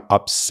hey, I'm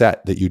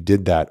upset that you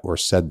did that or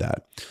said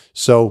that.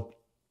 So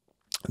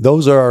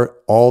those are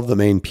all the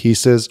main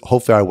pieces.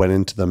 Hopefully I went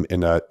into them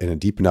in a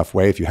deep enough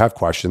way. If you have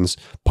questions,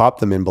 pop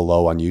them in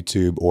below on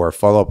YouTube or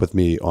follow up with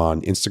me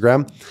on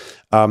Instagram.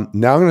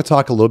 Now I'm going to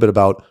talk a little bit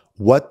about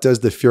what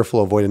does the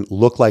fearful avoidant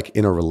look like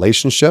in a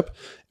relationship?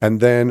 And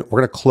then we're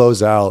going to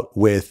close out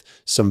with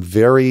some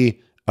very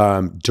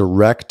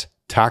direct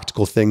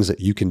tactical things that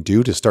you can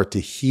do to start to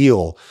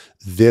heal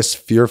this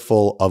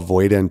fearful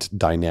avoidant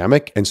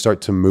dynamic and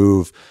start to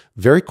move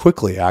very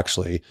quickly,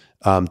 actually,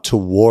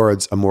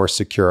 towards a more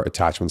secure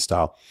attachment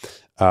style.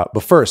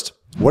 But first,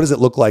 what does it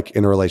look like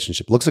in a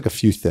relationship? It looks like a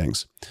few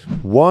things.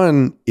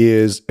 One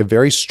is a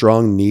very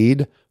strong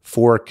need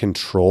for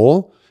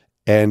control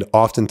and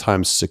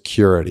oftentimes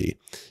security.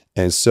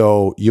 And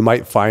so you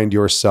might find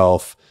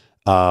yourself,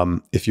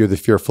 if you're the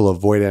fearful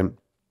avoidant,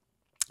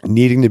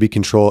 needing to be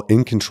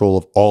in control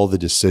of all the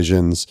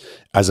decisions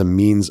as a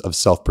means of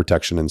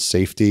self-protection and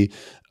safety.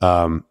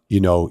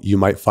 You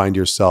might find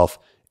yourself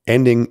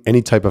ending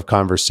any type of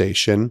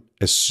conversation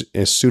as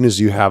soon as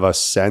you have a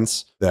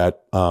sense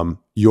that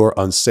you're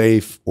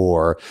unsafe,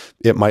 or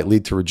it might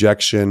lead to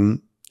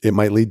rejection, it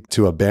might lead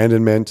to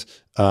abandonment.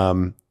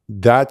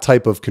 That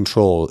type of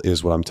control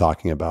is what I'm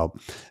talking about.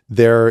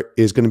 There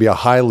is going to be a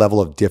high level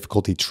of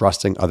difficulty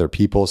trusting other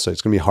people. So it's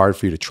going to be hard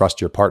for you to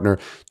trust your partner,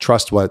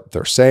 trust what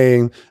they're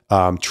saying,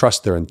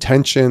 trust their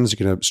intentions.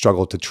 You're going to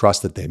struggle to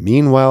trust that they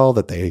mean well,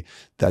 that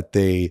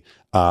they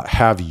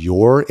have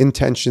your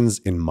intentions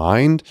in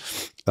mind.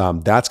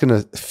 That's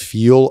going to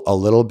feel a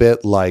little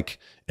bit like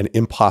an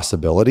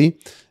impossibility.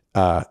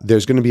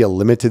 There's going to be a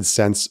limited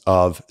sense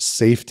of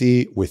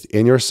safety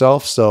within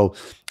yourself. So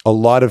a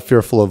lot of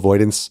fearful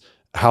avoidance,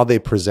 how they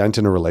present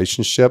in a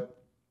relationship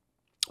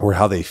or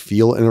how they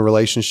feel in a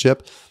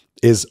relationship,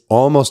 is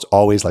almost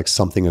always like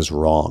something is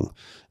wrong.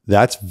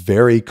 That's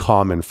very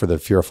common for the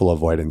fearful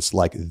avoidance.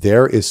 Like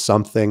there is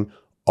something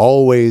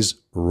always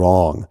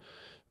wrong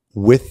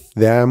with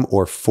them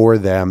or for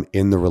them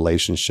in the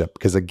relationship.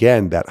 Because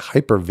again, that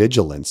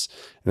hypervigilance,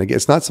 and again,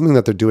 it's not something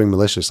that they're doing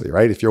maliciously,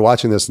 right? If you're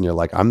watching this and you're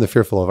like, I'm the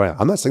fearful avoidant,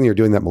 I'm not saying you're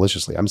doing that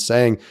maliciously. I'm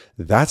saying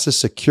that's a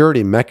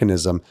security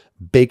mechanism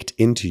baked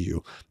into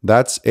you.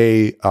 That's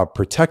a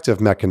protective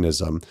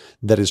mechanism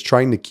that is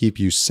trying to keep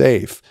you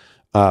safe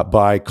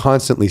by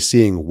constantly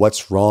seeing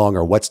what's wrong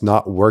or what's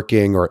not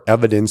working or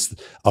evidence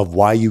of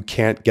why you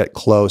can't get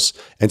close.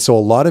 And so a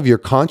lot of your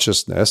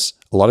consciousness,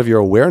 a lot of your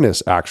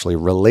awareness, actually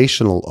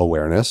relational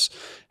awareness,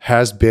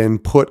 has been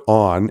put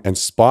on and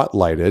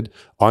spotlighted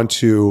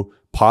onto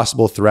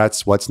possible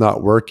threats, what's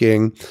not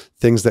working,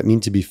 things that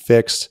need to be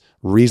fixed,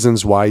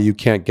 reasons why you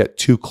can't get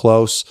too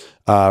close,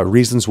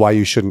 reasons why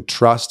you shouldn't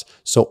trust.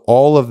 So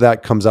all of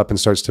that comes up and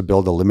starts to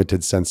build a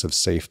limited sense of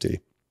safety.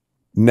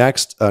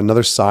 Next,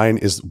 another sign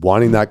is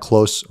wanting that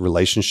close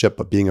relationship,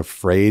 but being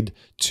afraid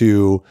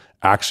to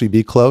actually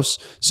be close.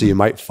 So you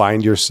might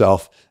find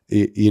yourself,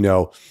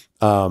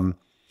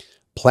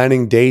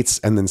 planning dates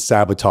and then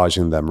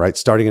sabotaging them, right?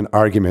 Starting an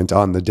argument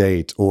on the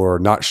date, or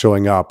not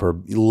showing up, or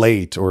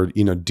late, or,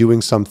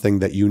 doing something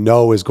that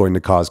is going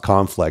to cause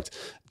conflict,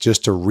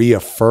 just to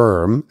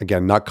reaffirm,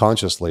 again, not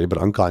consciously, but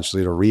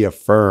unconsciously, to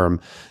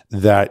reaffirm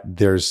that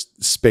there's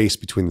space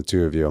between the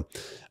two of you.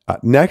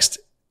 Next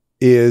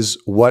is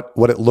what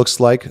it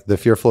looks like, the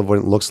fearful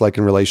avoidant looks like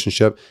in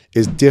relationship,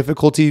 is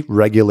difficulty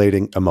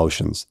regulating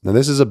emotions. Now,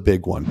 this is a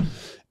big one.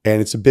 And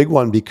it's a big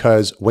one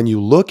because when you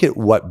look at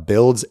what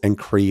builds and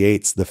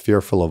creates the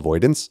fearful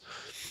avoidance,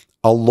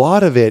 a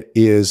lot of it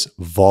is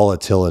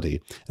volatility.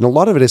 And a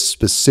lot of it is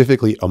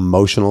specifically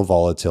emotional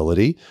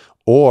volatility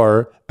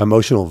or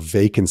emotional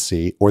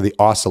vacancy, or the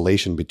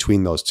oscillation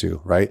between those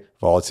two, right?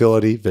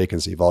 Volatility,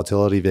 vacancy,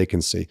 volatility,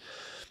 vacancy.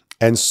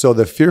 And so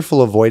the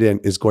fearful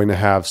avoidant is going to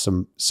have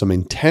some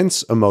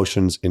intense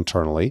emotions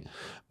internally,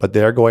 but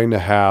they're going to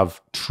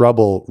have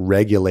trouble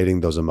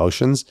regulating those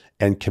emotions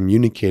and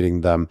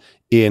communicating them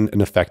in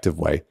an effective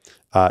way.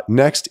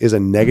 Next is a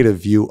negative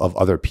view of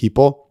other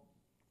people.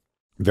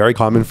 Very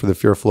common for the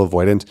fearful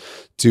avoidant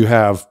to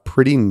have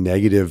pretty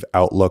negative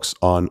outlooks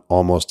on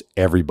almost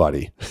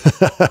everybody.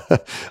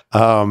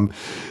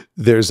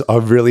 There's a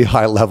really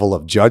high level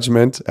of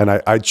judgment. And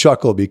I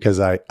chuckle because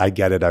I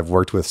get it. I've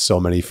worked with so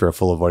many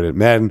fearful avoidant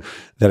men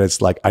that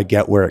it's like, I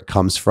get where it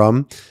comes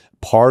from.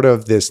 Part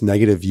of this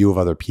negative view of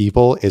other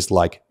people is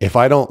like, if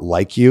I don't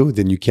like you,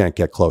 then you can't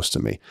get close to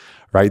me,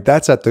 right?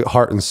 That's at the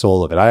heart and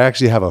soul of it. I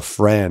actually have a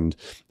friend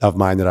of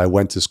mine that I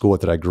went to school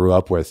with, that I grew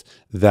up with,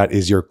 that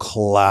is your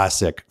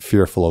classic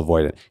fearful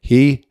avoidant.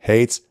 He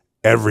hates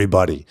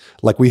everybody.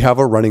 Like, we have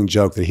a running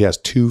joke that he has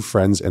 2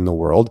 friends in the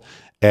world.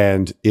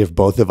 And if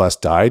both of us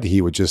died, he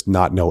would just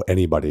not know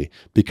anybody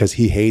because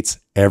he hates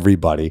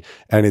everybody.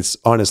 And it's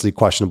honestly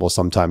questionable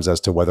sometimes as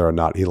to whether or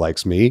not he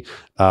likes me.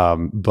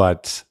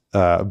 But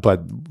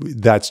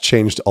that's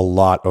changed a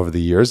lot over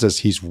the years as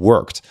he's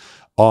worked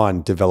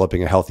on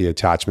developing a healthy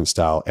attachment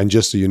style. And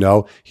just so you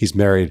know, he's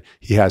married,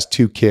 he has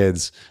 2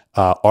 kids.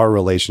 Our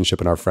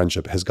relationship and our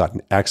friendship has gotten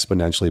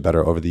exponentially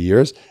better over the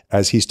years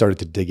as he started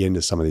to dig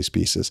into some of these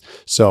pieces.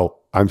 So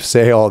I'm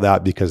saying all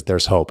that because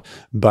there's hope.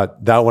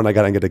 But that one I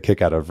gotta get a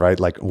kick out of, right?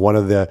 Like one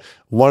of the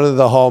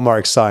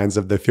hallmark signs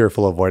of the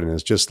fearful avoidant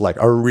is just like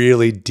a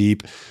really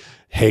deep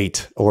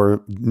hate or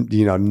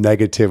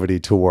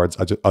negativity towards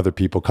other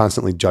people,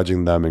 constantly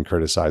judging them and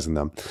criticizing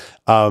them.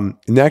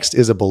 Next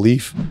is a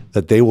belief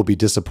that they will be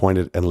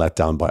disappointed and let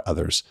down by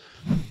others.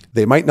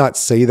 They might not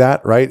say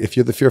that, right? If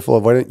you're the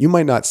fearful avoidant, you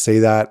might not say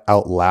that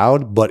out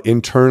loud, but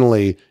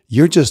internally,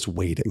 you're just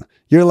waiting.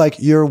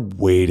 You're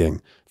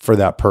waiting for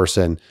that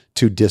person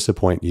to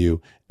disappoint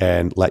you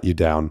and let you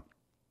down.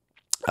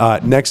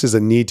 Next is a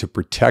need to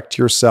protect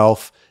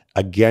yourself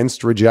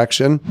against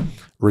rejection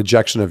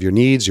of your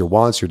needs, your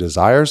wants, your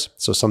desires.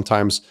 So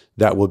sometimes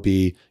that will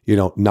be,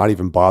 not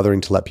even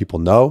bothering to let people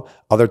know.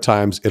 Other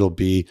times it'll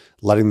be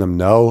letting them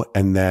know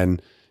and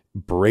then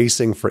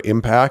bracing for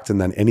impact.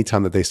 And then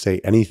anytime that they say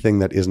anything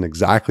that isn't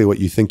exactly what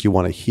you think you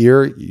want to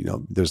hear,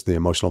 there's the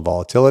emotional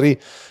volatility.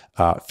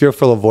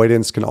 Fearful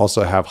avoidance can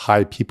also have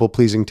high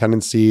people-pleasing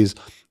tendencies,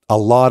 a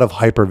lot of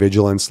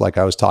hypervigilance, like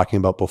I was talking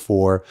about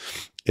before.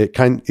 It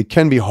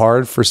can be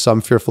hard for some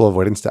fearful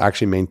avoidants to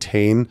actually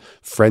maintain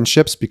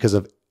friendships because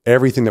of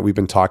everything that we've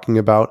been talking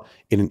about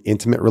in an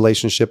intimate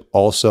relationship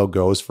also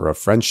goes for a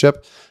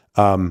friendship.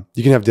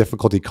 You can have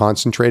difficulty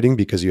concentrating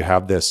because you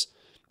have this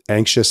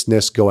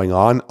anxiousness going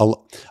on.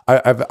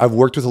 I've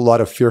worked with a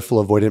lot of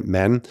fearful avoidant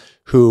men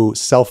who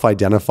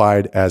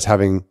self-identified as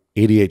having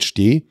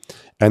ADHD.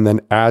 And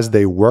then as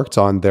they worked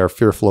on their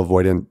fearful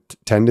avoidant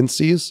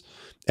tendencies,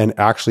 and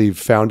actually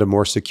found a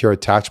more secure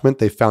attachment,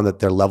 they found that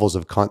their levels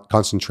of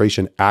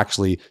concentration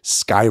actually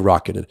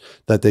skyrocketed,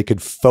 that they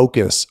could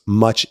focus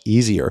much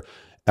easier.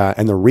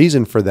 And the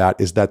reason for that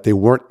is that they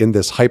weren't in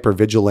this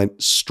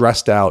hypervigilant,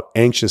 stressed out,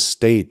 anxious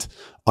state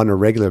on a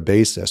regular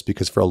basis.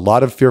 Because for a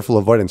lot of fearful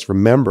avoidance,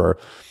 remember,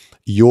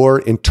 your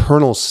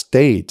internal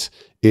state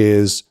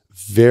is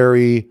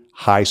very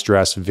high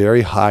stress,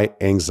 very high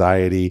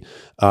anxiety,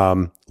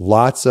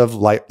 lots of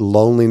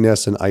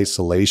loneliness and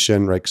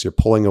isolation, right? Because you're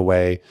pulling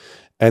away.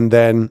 And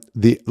then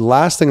the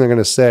last thing I'm going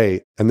to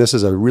say, and this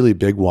is a really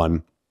big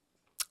one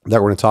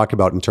that we're going to talk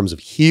about in terms of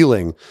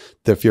healing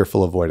the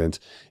fearful avoidant,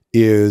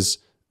 is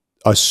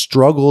a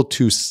struggle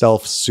to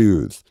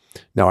self-soothe.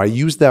 Now, I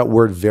use that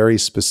word very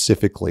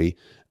specifically.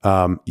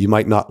 You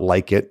might not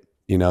like it,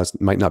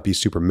 it might not be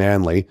super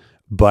manly,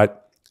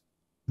 but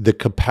the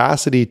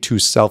capacity to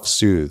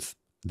self-soothe,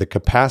 the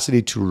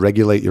capacity to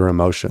regulate your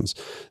emotions,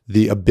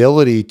 the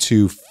ability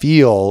to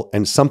feel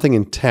and something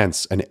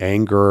intense, an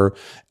anger,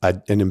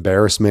 an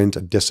embarrassment,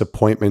 a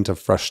disappointment, a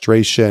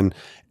frustration,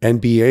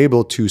 and be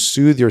able to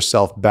soothe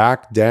yourself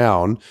back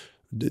down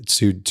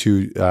to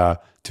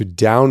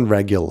down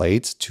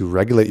regulate, to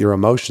regulate your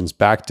emotions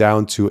back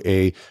down to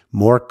a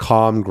more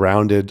calm,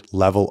 grounded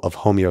level of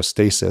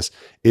homeostasis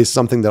is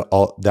something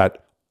that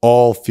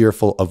all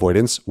fearful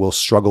avoidants will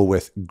struggle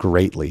with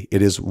greatly.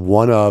 It is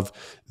one of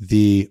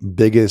the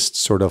biggest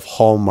sort of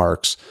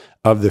hallmarks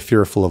of the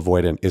fearful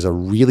avoidant, is a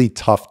really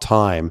tough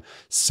time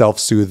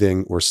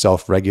self-soothing or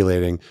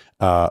self-regulating,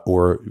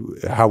 or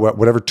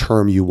whatever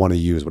term you want to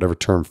use, whatever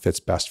term fits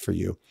best for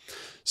you.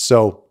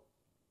 So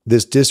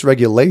this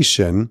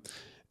dysregulation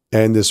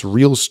and this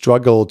real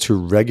struggle to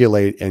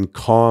regulate and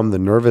calm the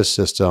nervous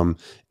system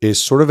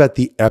is sort of at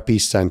the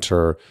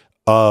epicenter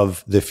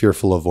of the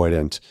fearful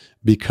avoidant,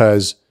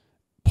 because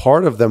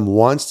part of them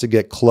wants to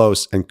get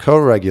close and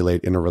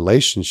co-regulate in a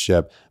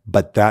relationship,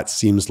 but that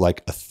seems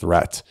like a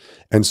threat.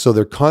 And so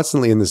they're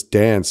constantly in this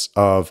dance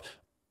of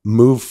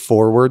move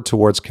forward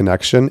towards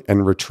connection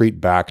and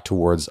retreat back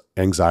towards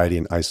anxiety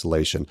and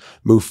isolation.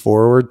 Move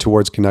forward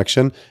towards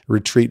connection,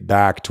 retreat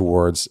back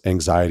towards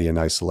anxiety and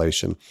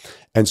isolation.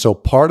 And so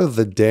part of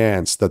the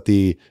dance that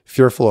the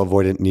fearful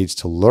avoidant needs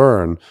to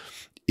learn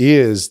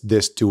is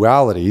this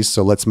duality.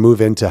 So let's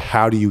move into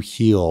how do you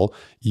heal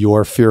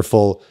your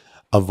fearful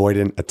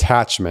avoidant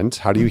attachment?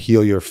 How do you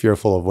heal your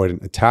fearful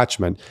avoidant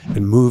attachment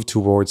and move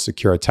towards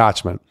secure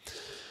attachment?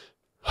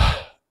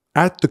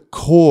 At the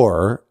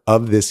core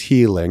of this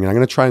healing, and I'm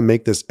going to try and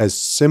make this as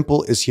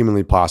simple as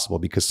humanly possible,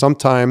 because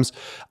sometimes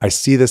I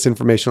see this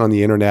information on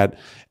the internet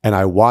and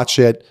I watch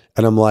it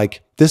and I'm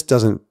like, this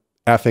doesn't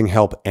effing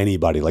help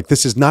anybody. Like,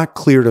 this is not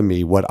clear to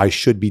me what I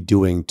should be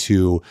doing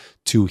to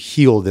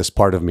heal this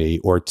part of me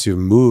or to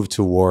move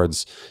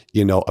towards,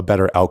 a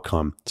better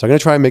outcome. So I'm going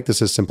to try and make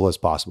this as simple as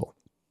possible.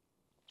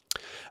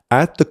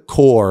 At the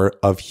core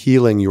of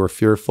healing your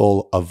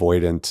fearful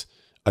avoidant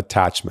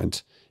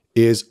attachment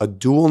is a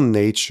dual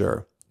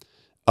nature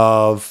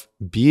of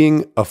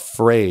being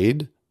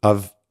afraid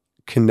of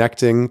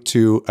connecting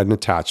to an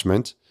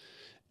attachment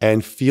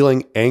and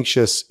feeling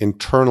anxious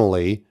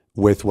internally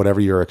with whatever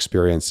your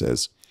experience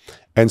is.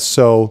 And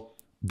so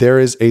there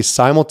is a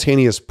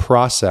simultaneous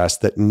process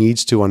that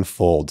needs to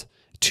unfold.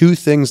 Two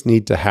things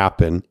need to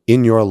happen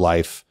in your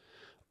life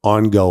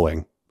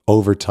ongoing.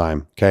 over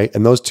time. Okay.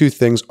 And those two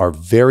things are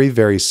very,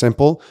 very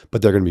simple,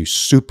 but they're going to be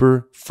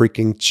super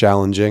freaking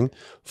challenging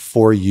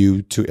for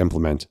you to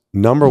implement.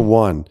 Number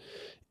one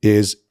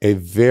is a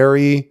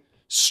very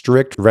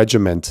strict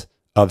regiment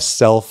of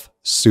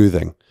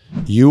self-soothing.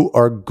 You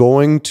are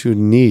going to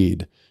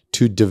need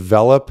to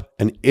develop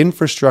an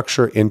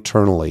infrastructure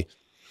internally,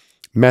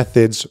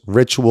 methods,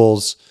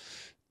 rituals,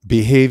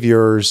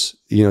 behaviors,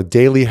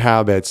 daily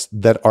habits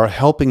that are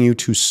helping you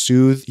to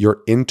soothe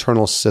your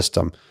internal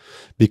system.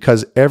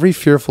 Because every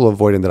fearful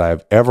avoidant that I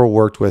have ever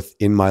worked with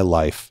in my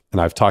life, and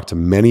I've talked to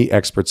many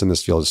experts in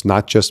this field, it's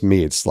not just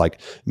me, it's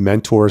like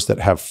mentors that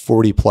have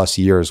 40 plus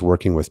years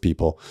working with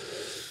people.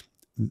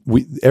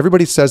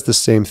 Everybody says the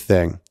same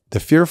thing. The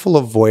fearful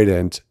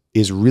avoidant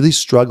is really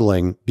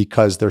struggling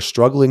because they're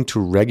struggling to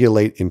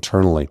regulate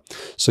internally.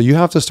 So you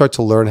have to start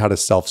to learn how to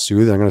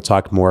self-soothe. I'm going to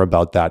talk more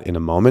about that in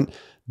a moment.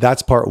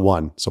 That's part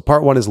one. So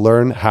part one is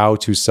learn how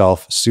to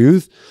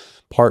self-soothe.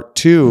 Part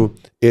two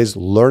is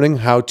learning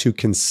how to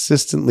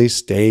consistently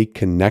stay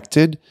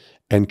connected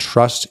and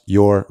trust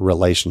your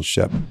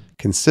relationship.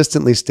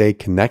 Consistently stay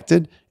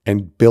connected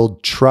and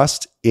build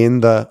trust in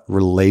the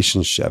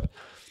relationship.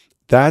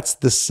 That's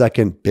the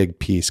second big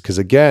piece. Because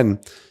again,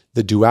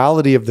 the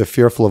duality of the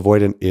fearful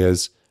avoidant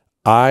is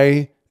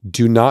I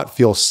do not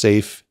feel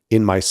safe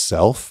in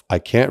myself. I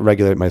can't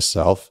regulate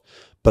myself,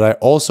 but I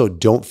also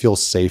don't feel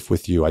safe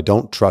with you. I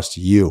don't trust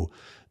you.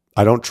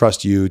 I don't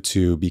trust you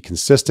to be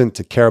consistent,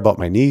 to care about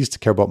my needs, to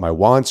care about my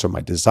wants or my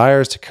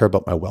desires, to care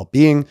about my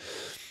well-being.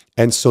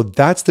 And so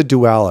that's the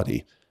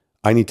duality.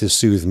 I need to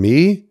soothe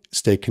me,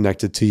 stay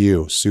connected to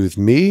you. Soothe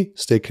me,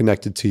 stay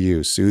connected to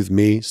you. Soothe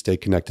me, stay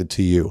connected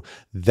to you.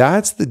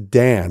 That's the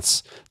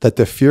dance that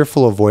the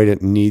fearful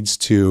avoidant needs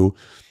to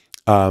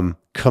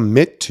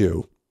commit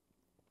to.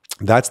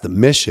 That's the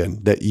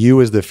mission that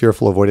you as the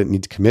fearful avoidant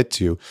need to commit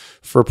to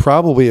for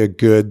probably a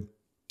good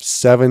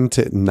 7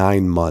 to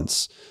 9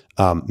 months.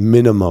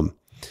 Minimum.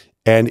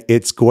 And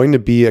it's going to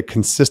be a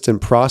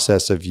consistent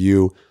process of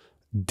you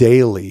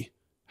daily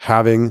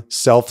having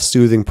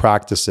self-soothing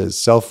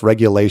practices,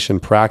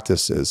 self-regulation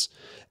practices,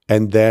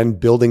 and then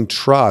building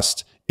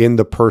trust in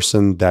the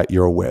person that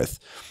you're with.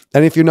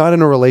 And if you're not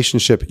in a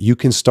relationship, you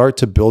can start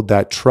to build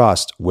that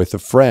trust with a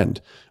friend,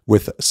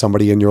 with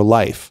somebody in your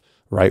life,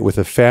 right? With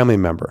a family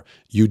member.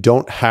 You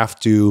don't have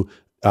to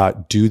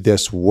do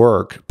this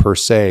work per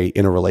se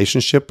in a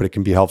relationship, but it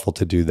can be helpful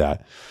to do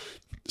that.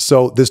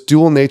 So this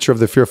dual nature of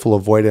the fearful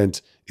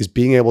avoidant is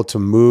being able to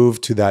move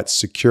to that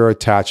secure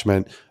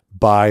attachment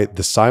by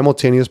the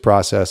simultaneous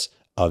process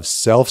of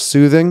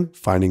self-soothing,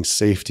 finding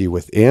safety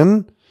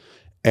within,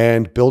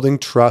 and building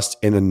trust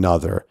in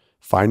another,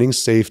 finding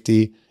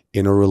safety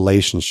in a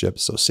relationship.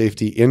 So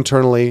safety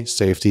internally,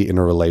 safety in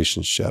a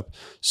relationship,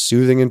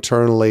 soothing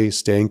internally,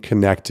 staying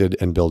connected,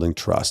 and building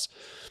trust.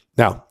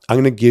 Now, I'm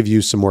going to give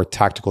you some more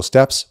tactical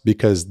steps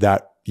because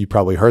you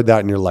probably heard that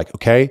and you're like,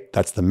 okay,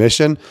 that's the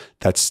mission.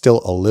 That's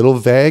still a little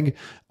vague.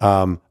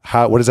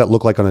 What does that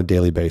look like on a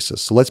daily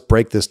basis? So let's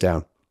break this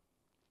down.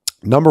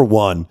 Number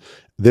one,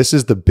 this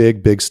is the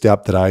big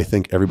step that I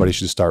think everybody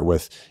should start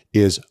with,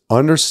 is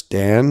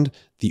understand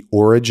the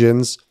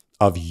origins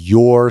of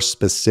your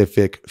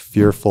specific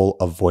fearful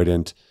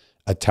avoidant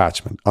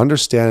attachment.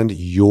 Understand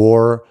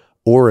your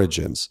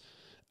origins.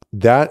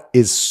 That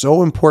is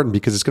so important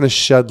because it's going to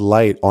shed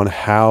light on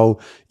how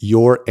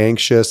your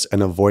anxious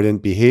and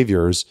avoidant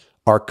behaviors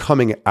are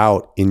coming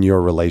out in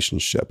your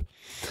relationship.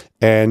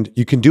 And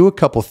you can do a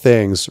couple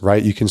things,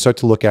 right? You can start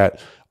to look at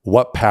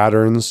what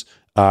patterns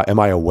am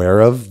I aware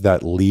of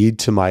that lead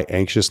to my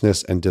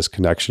anxiousness and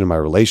disconnection in my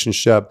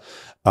relationship.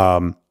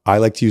 I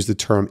like to use the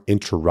term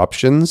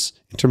interruptions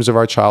in terms of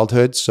our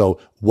childhood. So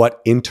what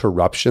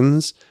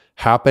interruptions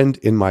happened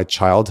in my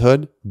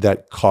childhood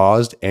that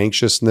caused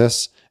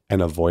anxiousness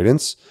and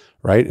avoidance,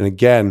 right? And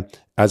again,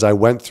 as I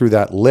went through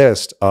that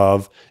list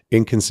of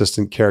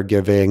inconsistent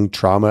caregiving,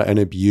 trauma and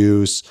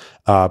abuse,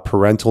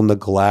 parental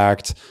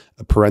neglect,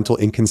 parental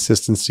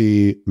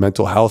inconsistency,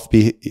 mental health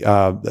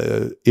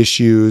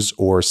issues,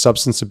 or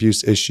substance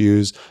abuse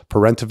issues,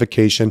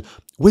 parentification,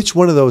 which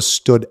one of those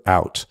stood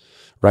out,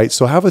 right?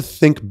 So have a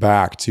think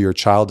back to your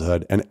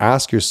childhood and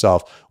ask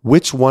yourself,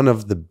 which one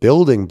of the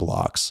building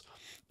blocks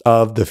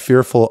of the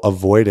fearful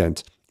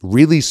avoidant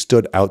really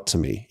stood out to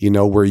me?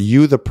 Were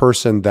you the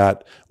person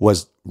that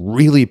was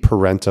really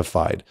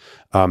parentified?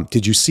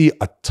 Did you see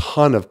a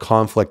ton of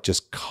conflict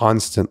just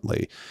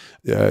constantly?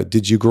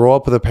 Did you grow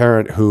up with a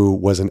parent who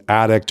was an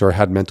addict or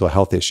had mental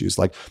health issues?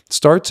 Like,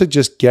 start to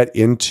just get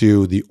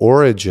into the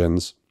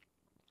origins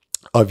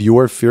of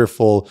your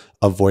fearful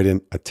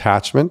avoidant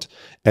attachment,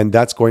 and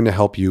that's going to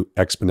help you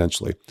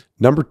exponentially.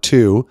 Number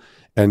two,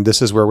 and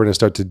this is where we're going to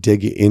start to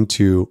dig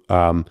into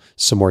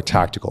some more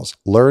tacticals.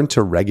 Learn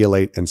to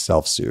regulate and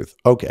self-soothe.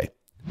 Okay,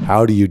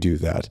 how do you do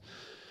that?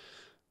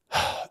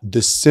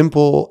 The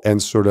simple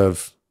and sort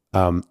of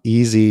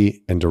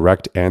easy and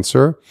direct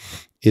answer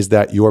is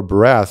that your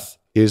breath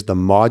is the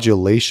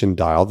modulation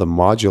dial, the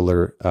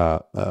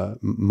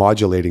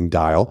modulating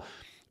dial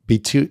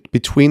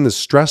between the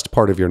stressed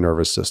part of your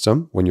nervous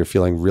system, when you're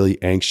feeling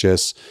really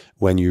anxious,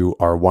 when you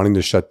are wanting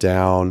to shut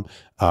down,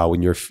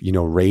 when you're,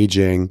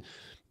 raging,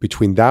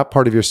 between that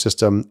part of your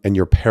system and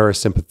your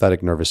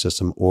parasympathetic nervous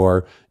system,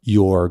 or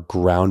your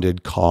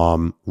grounded,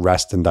 calm,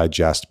 rest and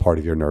digest part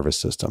of your nervous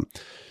system.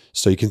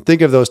 So you can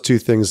think of those two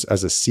things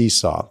as a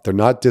seesaw. They're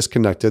not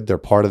disconnected. They're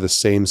part of the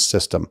same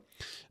system.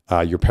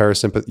 Your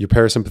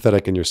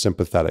parasympathetic and your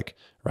sympathetic,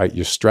 right?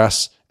 Your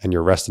stress and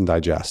your rest and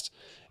digest.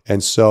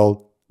 And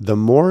so the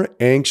more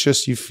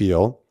anxious you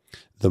feel,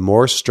 the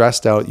more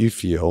stressed out you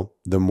feel,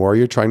 the more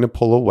you're trying to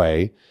pull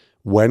away.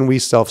 When we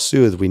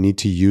self-soothe, we need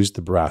to use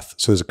the breath.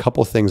 So there's a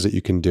couple things that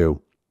you can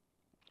do.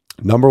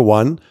 Number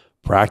one,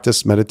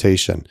 practice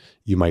meditation.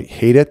 You might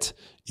hate it.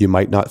 You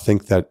might not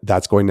think that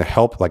that's going to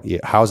help. Like,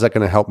 how is that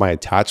going to help my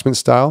attachment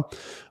style?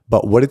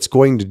 But what it's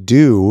going to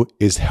do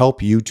is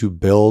help you to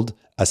build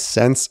a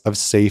sense of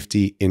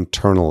safety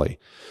internally.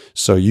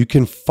 So you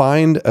can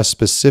find a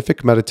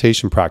specific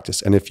meditation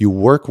practice. And if you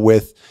work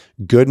with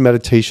good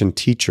meditation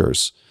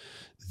teachers,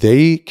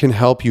 they can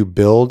help you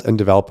build and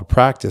develop a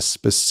practice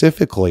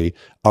specifically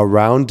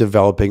around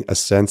developing a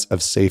sense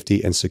of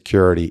safety and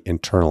security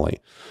internally.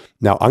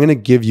 Now, I'm going to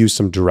give you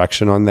some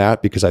direction on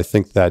that because I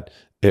think that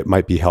it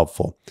might be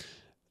helpful.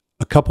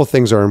 A couple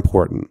things are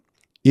important.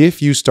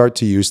 If you start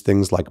to use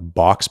things like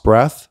box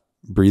breath,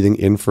 breathing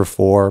in for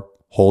 4,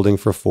 holding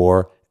for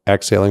 4,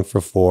 exhaling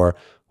for 4,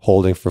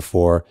 holding for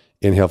 4,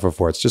 inhale for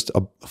 4. It's just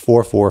a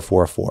 4, 4,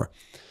 4, 4.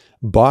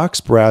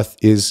 Box breath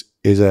is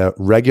a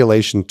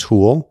regulation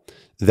tool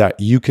that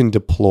you can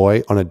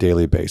deploy on a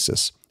daily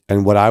basis.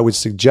 And what I would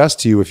suggest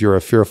to you, if you're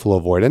a fearful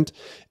avoidant,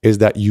 is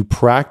that you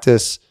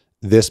practice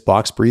this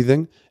box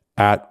breathing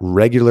at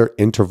regular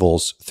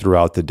intervals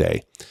throughout the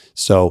day.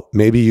 So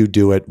maybe you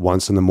do it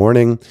once in the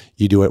morning,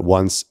 you do it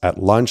once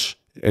at lunch.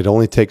 It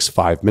only takes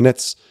 5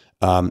 minutes.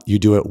 You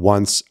do it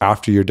once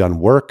after you're done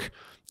work,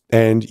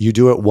 and you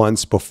do it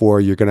once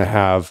before you're going to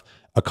have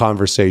a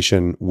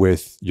conversation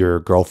with your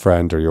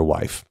girlfriend or your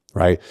wife,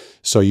 right?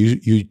 So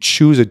you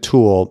choose a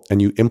tool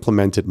and you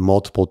implement it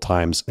multiple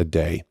times a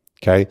day,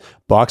 okay?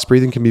 Box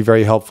breathing can be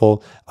very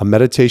helpful. A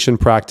meditation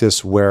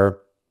practice where,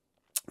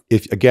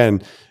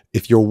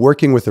 if you're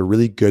working with a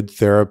really good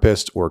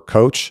therapist or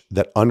coach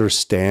that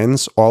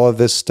understands all of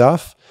this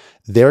stuff,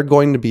 they're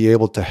going to be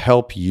able to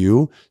help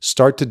you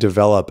start to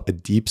develop a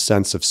deep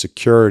sense of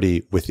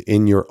security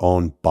within your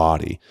own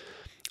body.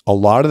 A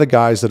lot of the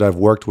guys that I've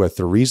worked with,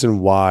 the reason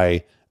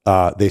why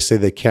they say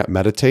they can't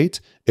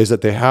meditate is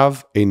that they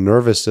have a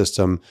nervous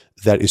system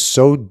that is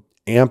so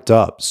amped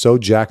up, so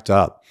jacked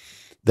up,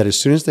 that as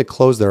soon as they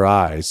close their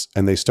eyes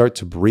and they start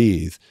to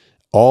breathe,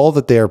 all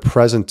that they are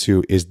present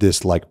to is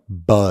this like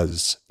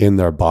buzz in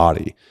their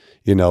body,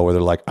 where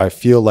they're like, I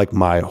feel like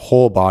my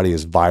whole body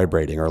is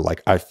vibrating, or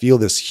like I feel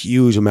this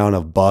huge amount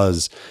of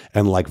buzz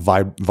and like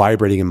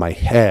vibrating in my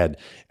head,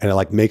 and it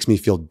like makes me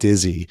feel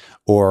dizzy,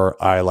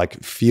 or I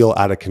like feel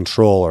out of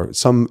control, or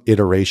some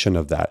iteration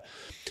of that.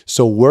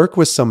 So work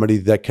with somebody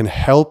that can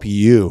help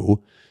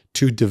you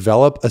to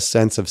develop a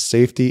sense of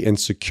safety and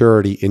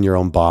security in your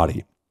own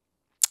body.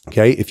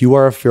 Okay, if you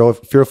are a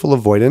fearful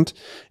avoidant,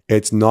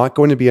 it's not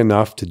going to be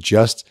enough to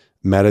just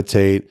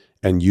meditate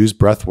and use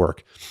breath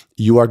work.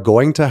 You are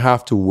going to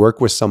have to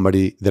work with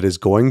somebody that is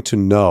going to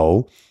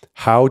know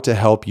how to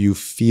help you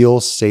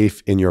feel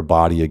safe in your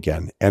body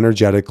again,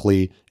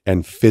 energetically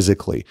and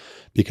physically.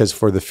 Because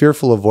for the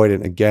fearful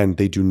avoidant, again,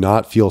 they do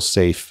not feel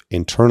safe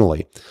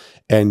internally.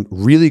 And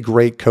really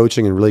great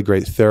coaching and really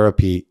great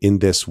therapy in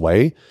this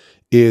way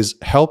is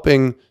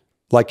helping,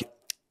 like,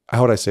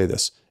 how would I say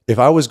this? If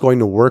I was going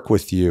to work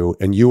with you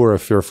and you were a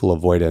fearful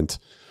avoidant,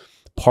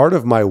 part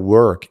of my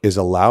work is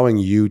allowing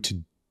you to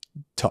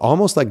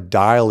almost like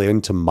dial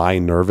into my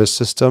nervous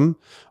system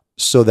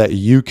so that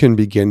you can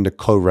begin to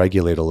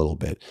co-regulate a little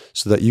bit,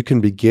 so that you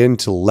can begin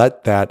to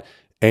let that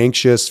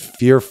anxious,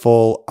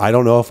 fearful, I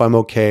don't know if I'm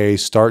okay,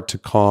 start to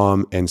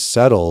calm and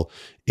settle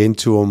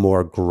into a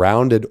more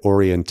grounded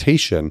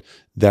orientation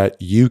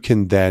that you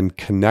can then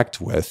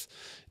connect with,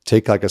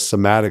 take like a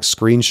somatic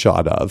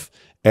screenshot of,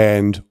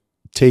 and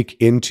take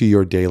into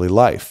your daily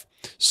life.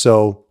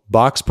 So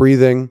box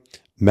breathing,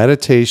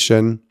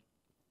 meditation.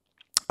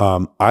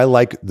 I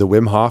like the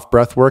Wim Hof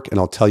breath work, and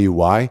I'll tell you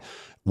why.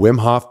 Wim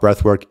Hof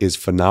breath work is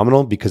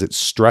phenomenal because it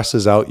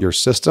stresses out your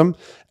system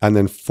and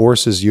then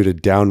forces you to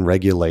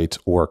down-regulate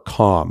or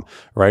calm,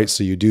 right?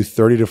 So you do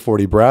 30 to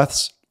 40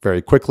 breaths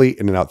very quickly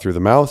in and out through the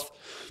mouth.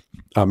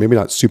 Maybe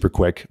not super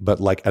quick,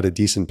 but like at a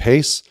decent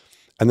pace.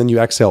 And then you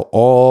exhale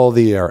all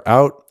the air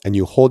out and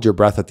you hold your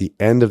breath at the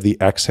end of the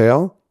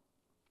exhale.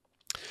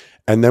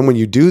 And then when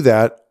you do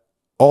that,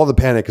 all the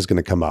panic is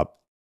going to come up.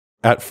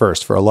 At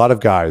first, for a lot of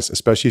guys,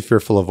 especially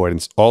fearful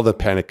avoidance, all the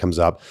panic comes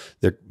up.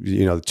 They're,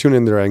 tune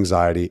in their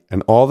anxiety,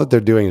 and all that they're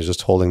doing is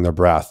just holding their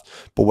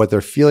breath. But what they're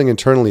feeling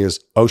internally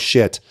is, oh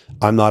shit,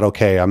 I'm not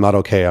okay. I'm not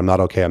okay. I'm not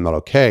okay. I'm not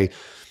okay.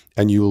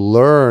 And you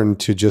learn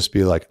to just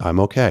be like,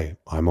 I'm okay.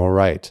 I'm all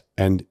right.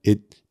 And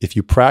if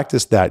you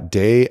practice that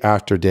day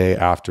after day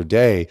after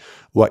day,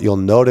 what you'll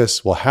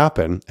notice will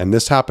happen, and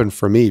this happened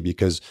for me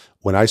because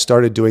When I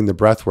started doing the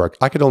breath work,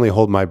 I could only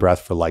hold my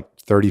breath for like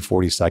 30,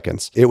 40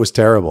 seconds. It was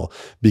terrible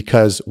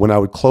because when I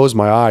would close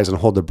my eyes and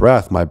hold the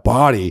breath, my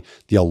body,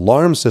 the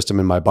alarm system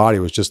in my body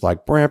was just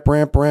like, brant,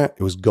 brant, brant.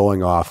 It was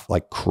going off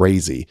like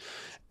crazy.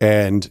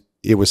 And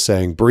it was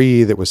saying,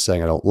 breathe. It was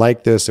saying, I don't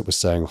like this. It was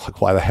saying,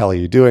 like, why the hell are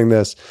you doing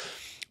this?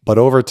 But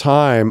over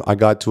time, I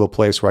got to a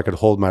place where I could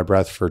hold my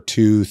breath for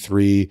 2,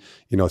 3,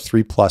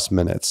 3+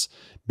 minutes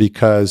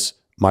because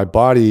my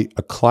body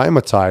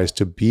acclimatized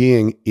to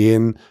being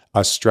in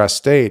a stress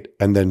state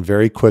and then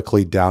very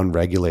quickly down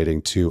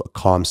regulating to a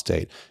calm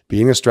state,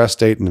 being a stress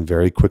state and then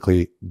very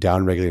quickly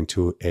down regulating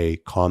to a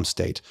calm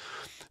state.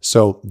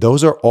 So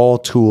those are all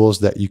tools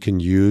that you can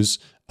use.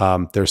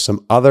 There's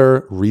some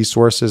other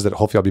resources that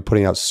hopefully I'll be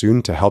putting out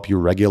soon to help you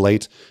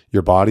regulate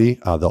your body.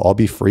 They'll all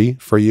be free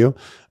for you,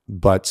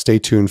 but stay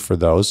tuned for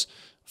those.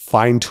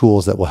 Find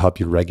tools that will help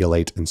you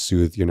regulate and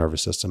soothe your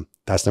nervous system.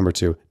 That's number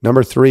 2.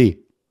 Number 3,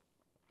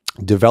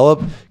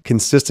 develop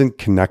consistent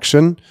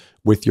connection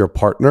with your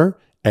partner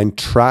and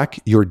track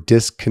your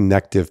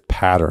disconnective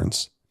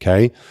patterns.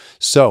 Okay.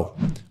 So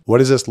what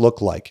does this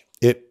look like?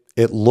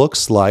 It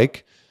looks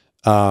like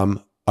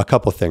a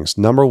couple of things.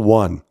 Number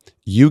 1,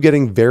 you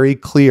getting very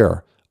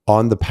clear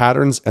on the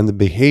patterns and the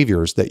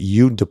behaviors that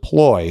you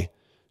deploy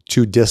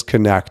to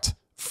disconnect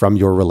from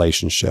your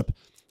relationship,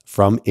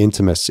 from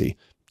intimacy.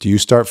 Do you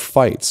start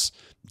fights?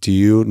 Do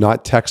you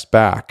not text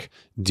back?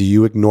 Do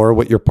you ignore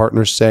what your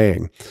partner's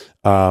saying?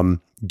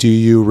 Do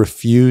you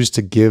refuse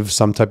to give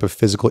some type of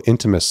physical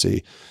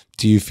intimacy?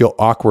 Do you feel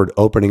awkward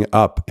opening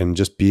up and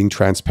just being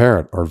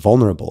transparent or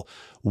vulnerable?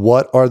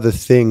 What are the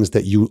things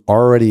that you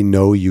already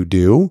know you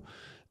do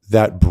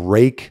that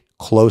break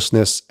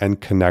closeness and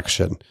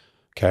connection?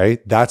 Okay,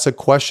 that's a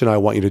question I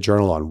want you to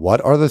journal on.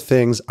 What are the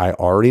things I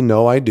already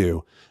know I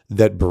do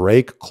that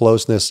break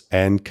closeness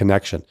and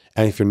connection?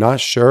 And if you're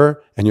not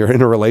sure and you're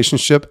in a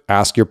relationship,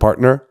 ask your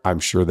partner. I'm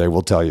sure they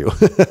will tell you.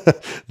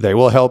 They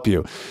will help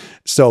you.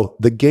 So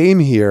the game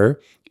here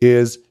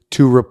is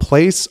to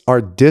replace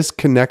our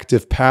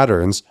disconnective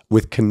patterns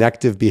with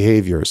connective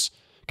behaviors.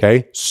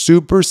 Okay,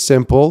 super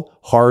simple,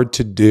 hard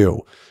to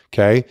do.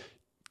 Okay,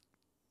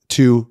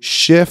 to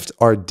shift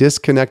our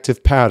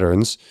disconnective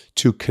patterns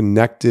to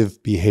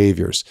connective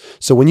behaviors.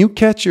 So when you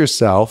catch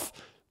yourself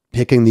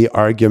picking the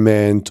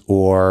argument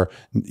or,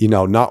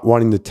 not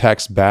wanting to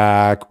text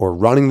back or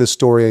running the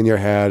story in your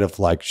head of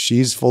like,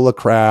 she's full of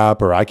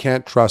crap or I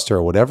can't trust her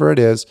or whatever it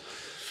is,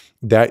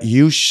 that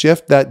you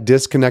shift that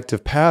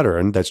disconnective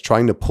pattern that's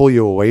trying to pull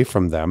you away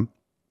from them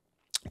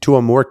to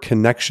a more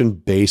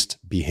connection-based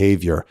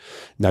behavior.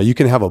 Now, you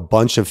can have a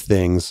bunch of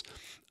things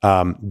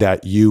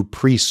that you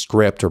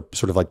pre-script or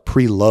sort of like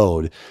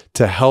preload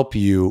to help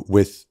you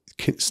with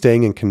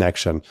staying in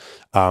connection.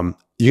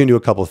 You can do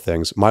a couple of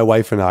things. My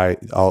wife and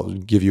I'll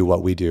give you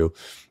what we do.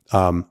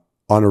 On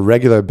a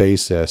regular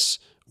basis,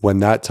 when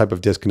that type of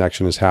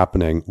disconnection is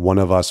happening, one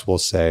of us will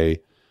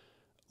say,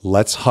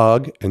 let's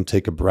hug and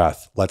take a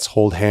breath. Let's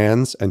hold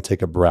hands and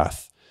take a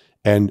breath.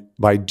 And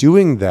by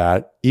doing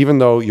that, even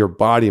though your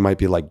body might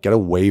be like, get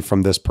away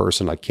from this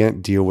person, I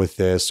can't deal with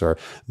this, or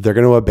they're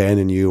going to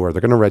abandon you, or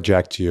they're going to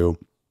reject you,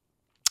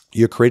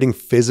 you're creating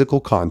physical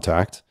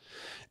contact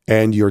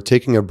and you're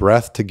taking a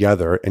breath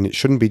together, and it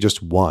shouldn't be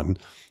just one.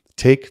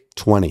 Take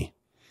 20,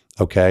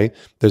 okay?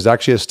 There's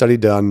actually a study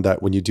done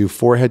that when you do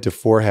forehead to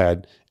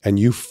forehead and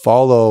you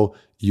follow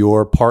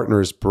your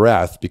partner's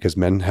breath, because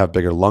men have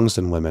bigger lungs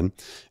than women,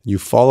 you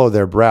follow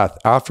their breath.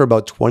 After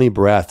about 20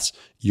 breaths,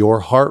 your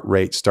heart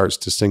rate starts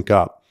to sync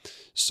up.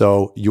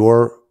 So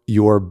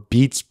your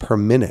beats per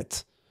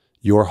minute,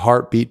 your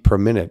heartbeat per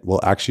minute will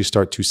actually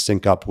start to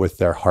sync up with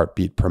their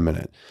heartbeat per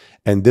minute.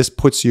 And this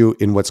puts you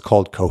in what's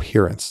called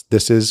coherence.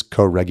 This is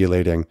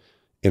co-regulating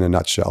in a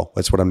nutshell.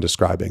 That's what I'm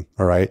describing,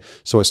 all right?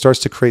 So it starts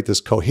to create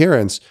this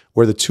coherence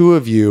where the two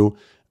of you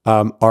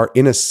are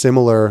in a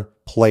similar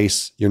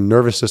place. Your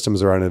nervous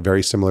systems are in a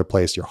very similar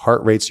place. Your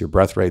heart rates, your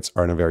breath rates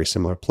are in a very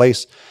similar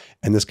place.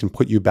 And this can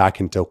put you back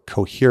into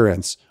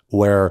coherence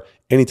where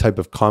any type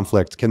of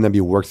conflict can then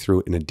be worked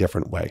through in a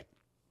different way.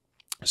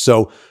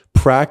 So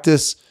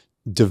practice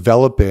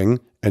developing,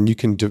 and you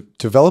can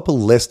develop a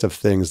list of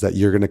things that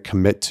you're going to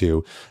commit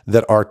to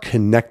that are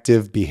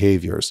connective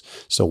behaviors.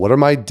 So what are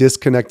my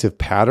disconnective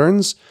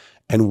patterns,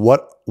 and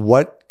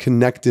what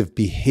connective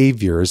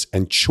behaviors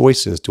and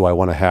choices do I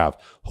want to have?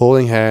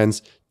 Holding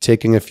hands,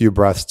 taking a few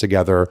breaths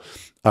together,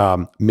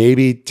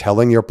 maybe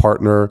telling your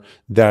partner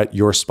that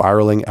you're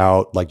spiraling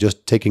out, like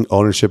just taking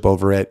ownership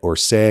over it, or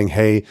saying,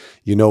 hey,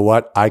 you know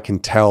what? I can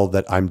tell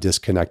that I'm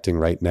disconnecting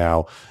right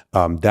now.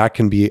 That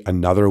can be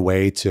another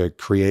way to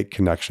create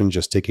connection,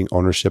 just taking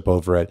ownership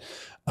over it.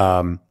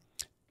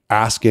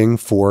 Asking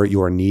for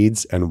your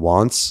needs and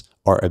wants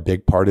are a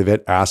big part of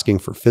it. Asking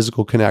for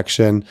physical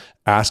connection,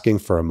 asking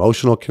for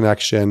emotional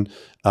connection,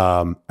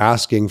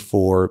 asking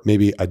for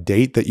maybe a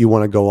date that you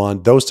want to go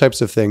on. Those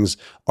types of things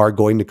are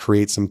going to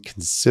create some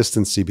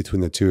consistency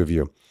between the two of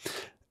you.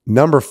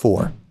 Number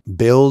 4,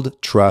 build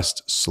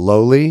trust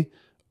slowly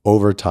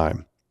over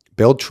time.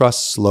 Build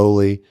trust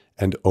slowly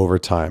and over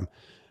time.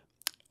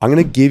 I'm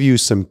going to give you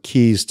some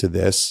keys to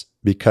this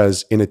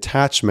because in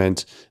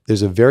attachment,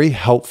 there's a very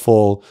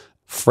helpful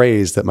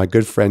phrase that my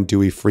good friend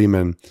Dewey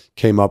Freeman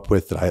came up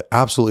with that I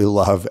absolutely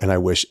love and I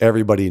wish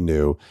everybody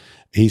knew.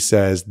 He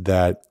says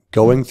that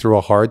going through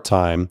a hard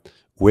time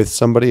with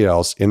somebody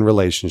else in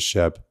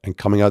relationship and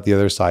coming out the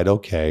other side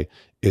okay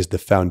is the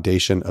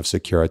foundation of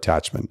secure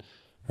attachment,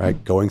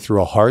 right? Going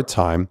through a hard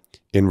time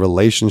in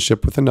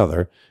relationship with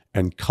another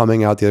and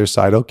coming out the other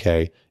side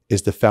okay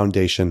is the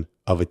foundation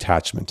of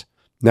attachment.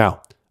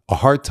 Now, a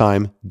hard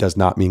time does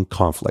not mean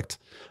conflict.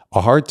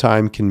 A hard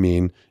time can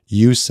mean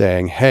you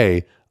saying,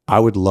 hey, I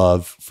would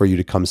love for you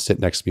to come sit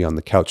next to me on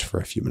the couch for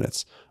a few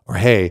minutes. Or,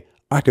 hey,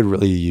 I could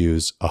really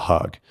use a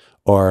hug.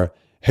 Or,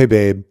 hey,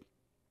 babe,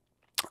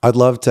 I'd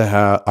love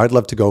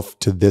to go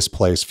to this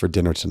place for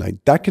dinner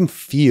tonight. That can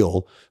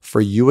feel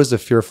for you as a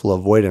fearful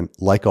avoidant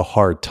like a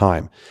hard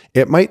time.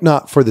 It might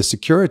not for the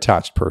secure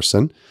attached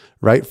person,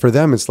 right? For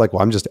them, it's like,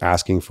 well, I'm just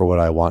asking for what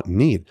I want and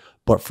need.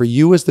 But for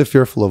you as the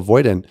fearful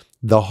avoidant,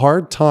 the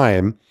hard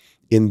time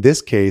in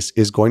this case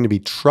is going to be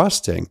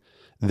trusting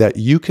that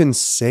you can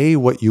say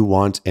what you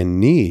want and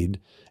need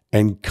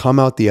and come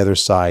out the other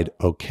side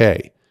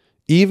okay,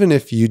 even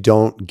if you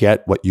don't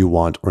get what you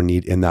want or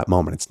need in that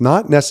moment. It's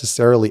not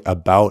necessarily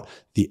about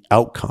the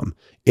outcome.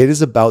 It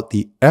is about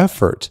the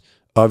effort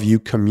of you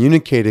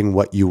communicating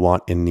what you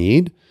want and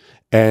need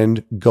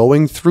and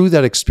going through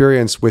that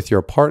experience with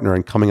your partner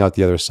and coming out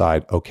the other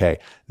side okay.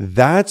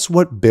 That's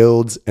what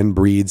builds and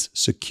breeds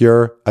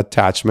secure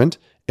attachment,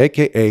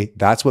 AKA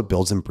that's what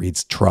builds and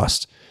breeds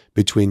trust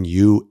between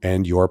you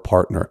and your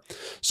partner.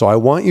 So I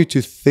want you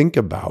to think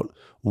about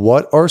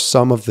what are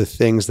some of the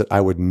things that I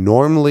would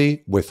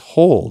normally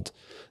withhold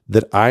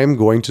that I am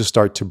going to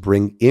start to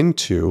bring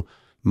into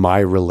my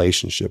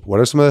relationship? What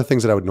are some of the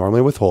things that I would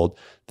normally withhold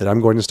that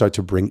I'm going to start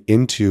to bring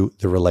into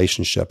the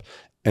relationship?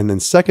 And then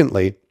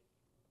secondly,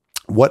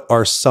 what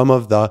are some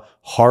of the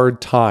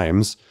hard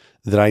times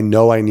that I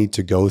know I need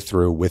to go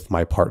through with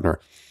my partner?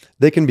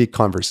 They can be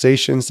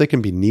conversations, they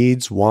can be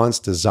needs, wants,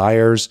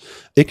 desires.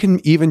 It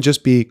can even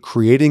just be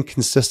creating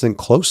consistent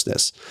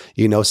closeness,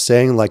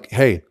 saying like,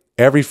 hey,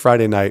 every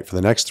Friday night for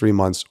the next 3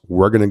 months,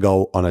 we're going to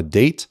go on a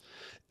date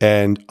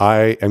and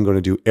I am going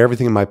to do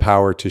everything in my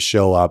power to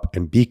show up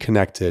and be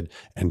connected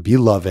and be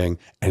loving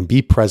and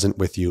be present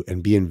with you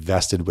and be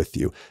invested with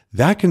you.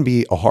 That can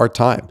be a hard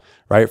time,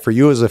 right? For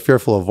you as a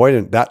fearful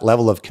avoidant, that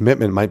level of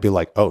commitment might be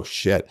like, oh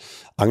shit,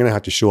 I'm going to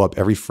have to show up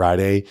every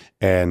Friday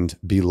and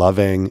be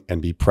loving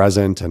and be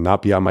present and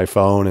not be on my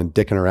phone and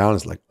dicking around.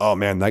 It's like, oh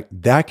man,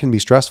 that can be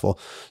stressful.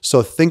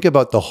 So think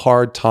about the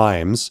hard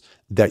times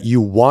that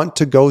you want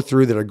to go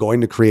through that are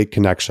going to create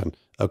connection,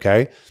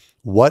 okay?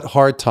 What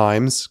hard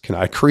times can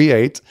I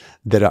create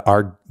that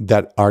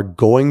are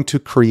going to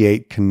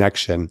create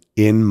connection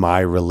in my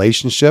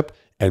relationship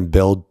and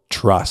build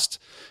trust?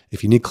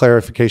 If you need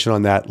clarification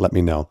on that, let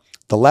me know.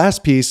 The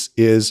last piece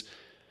is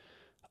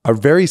a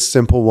very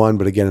simple one,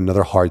 but again,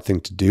 another hard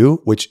thing to do,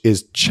 which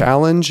is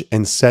challenge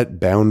and set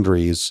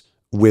boundaries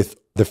with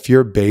the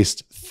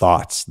fear-based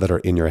thoughts that are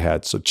in your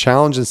head. So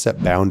challenge and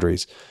set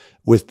boundaries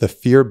with the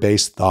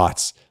fear-based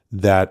thoughts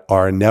that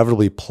are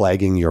inevitably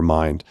plaguing your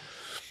mind.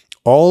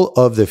 All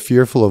of the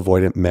fearful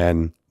avoidant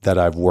men that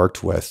I've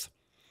worked with,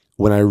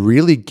 when I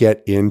really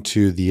get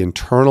into the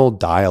internal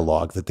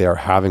dialogue that they are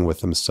having with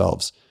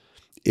themselves,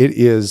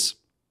 it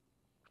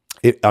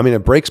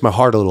breaks my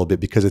heart a little bit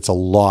because it's a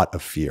lot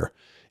of fear.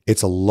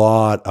 It's a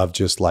lot of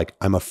just like,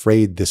 I'm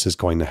afraid this is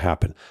going to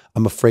happen.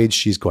 I'm afraid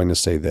she's going to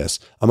say this.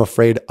 I'm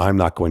afraid I'm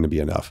not going to be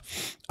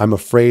enough. I'm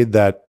afraid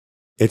that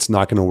it's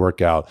not going to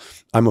work out.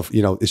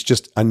 It's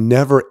just a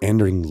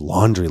never-ending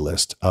laundry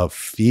list of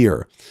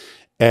fear.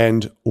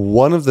 And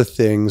one of the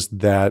things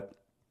that,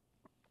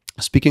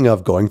 speaking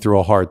of going through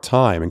a hard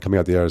time and coming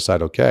out the other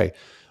side okay,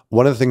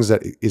 one of the things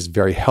that is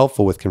very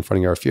helpful with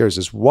confronting our fears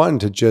is one,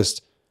 to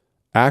just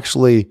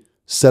actually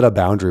set a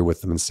boundary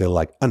with them and say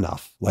like,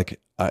 enough.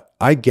 Like,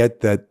 I get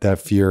that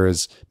fear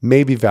is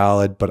maybe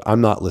valid, but I'm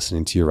not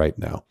listening to you right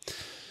now.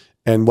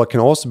 And what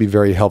can also be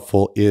very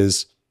helpful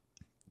is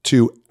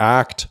to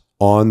act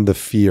on the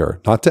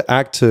fear, not to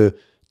act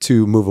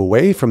to move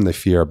away from the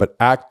fear, but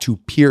act to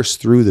pierce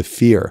through the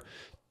fear.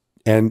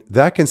 And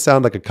that can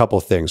sound like a couple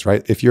of things,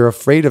 right? If you're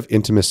afraid of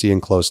intimacy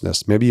and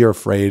closeness, maybe you're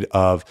afraid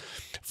of,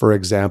 for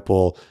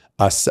example,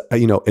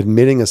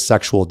 admitting a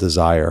sexual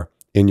desire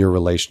in your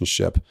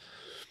relationship,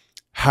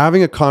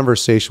 having a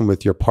conversation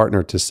with your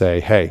partner to say,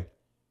 hey,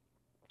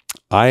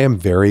 I am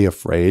very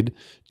afraid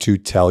to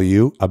tell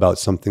you about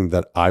something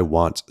that I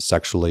want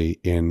sexually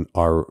in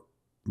our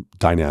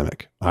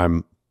dynamic.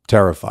 I'm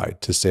terrified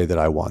to say that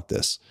I want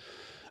this,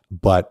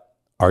 but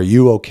are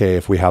you okay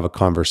if we have a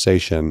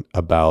conversation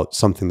about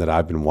something that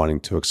I've been wanting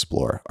to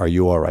explore? Are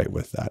you all right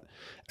with that?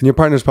 And your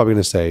partner's probably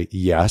going to say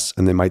yes.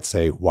 And they might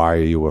say, why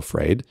are you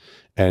afraid?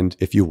 And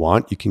if you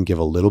want, you can give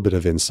a little bit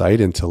of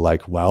insight into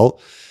like, well,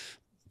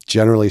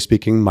 generally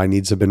speaking, my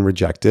needs have been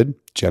rejected.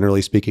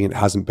 Generally speaking, it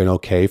hasn't been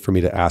okay for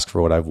me to ask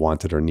for what I've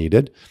wanted or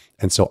needed.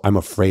 And so I'm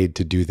afraid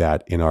to do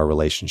that in our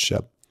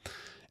relationship.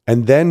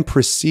 And then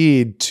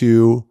proceed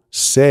to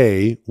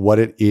say what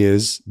it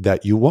is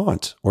that you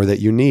want or that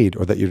you need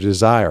or that you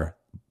desire,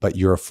 but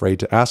you're afraid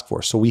to ask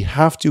for. So we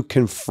have to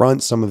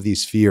confront some of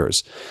these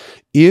fears.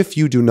 If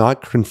you do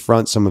not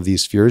confront some of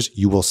these fears,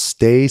 you will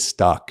stay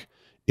stuck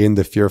in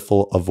the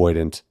fearful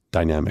avoidant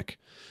dynamic.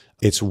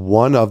 It's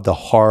one of the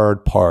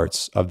hard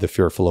parts of the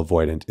fearful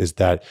avoidant is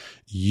that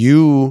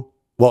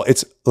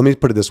let me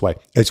put it this way.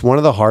 It's one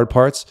of the hard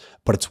parts,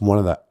 but it's one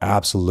of the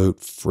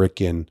absolute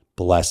freaking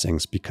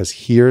blessings, because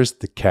here's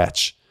the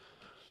catch.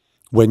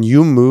 When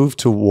you move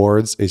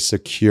towards a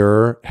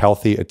secure,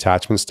 healthy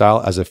attachment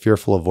style as a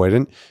fearful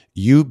avoidant,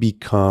 you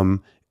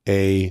become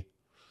a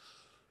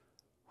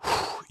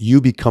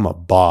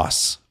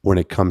boss when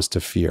it comes to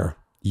fear.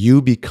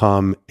 You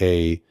become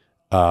a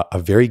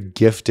very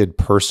gifted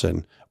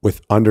person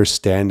with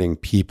understanding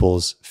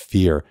people's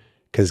fear.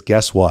 Because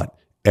guess what?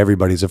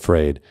 Everybody's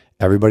afraid.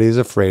 Everybody is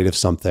afraid of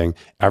something.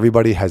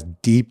 Everybody has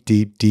deep,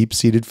 deep,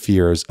 deep-seated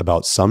fears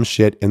about some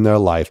shit in their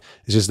life.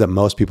 It's just that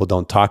most people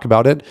don't talk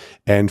about it.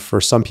 And for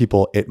some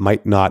people, it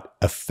might not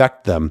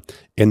affect them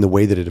in the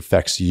way that it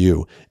affects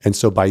you. And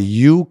so by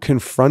you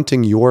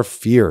confronting your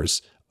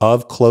fears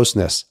of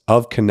closeness,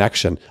 of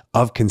connection,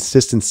 of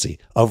consistency,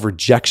 of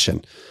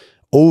rejection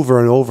over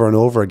and over and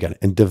over again,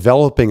 and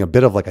developing a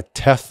bit of like a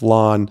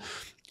Teflon,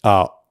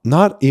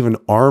 not even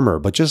armor,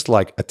 but just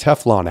like a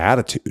Teflon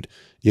attitude,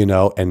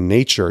 and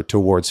nature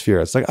towards fear.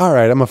 It's like, all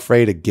right, I'm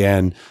afraid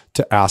again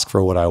to ask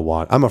for what I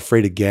want. I'm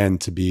afraid again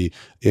to be,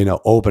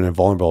 open and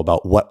vulnerable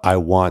about what I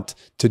want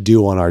to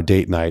do on our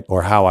date night,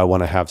 or how I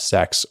want to have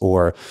sex,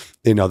 or,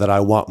 that I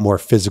want more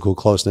physical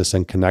closeness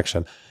and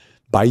connection.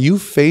 By you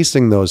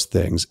facing those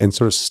things and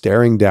sort of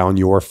staring down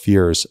your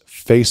fears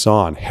face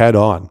on, head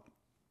on,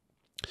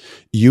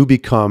 you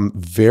become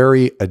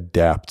very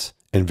adept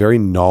and very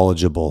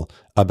knowledgeable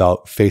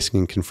about facing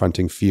and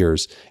confronting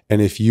fears.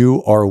 And if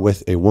you are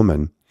with a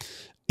woman,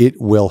 it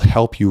will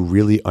help you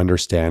really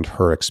understand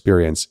her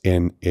experience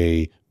in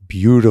a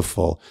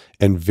beautiful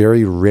and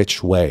very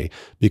rich way.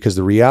 Because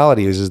the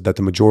reality is that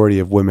the majority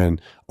of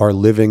women are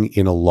living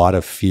in a lot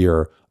of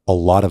fear a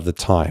lot of the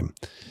time.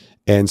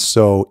 And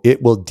so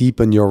it will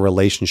deepen your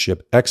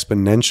relationship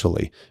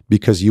exponentially,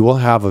 because you will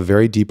have a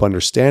very deep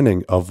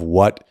understanding of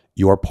what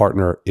your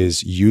partner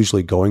is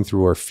usually going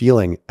through or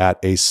feeling at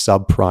a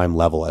subprime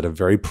level, at a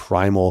very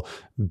primal,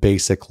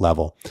 basic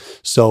level.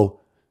 So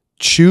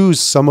choose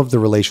some of the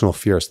relational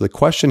fears. So the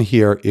question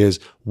here is,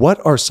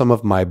 what are some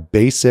of my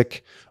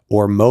basic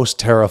or most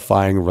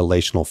terrifying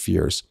relational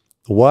fears?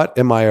 What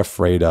am I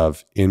afraid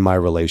of in my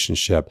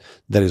relationship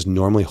that is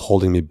normally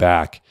holding me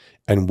back?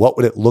 And what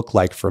would it look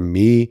like for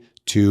me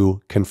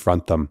to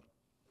confront them?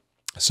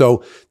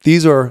 So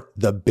these are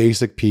the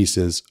basic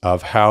pieces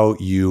of how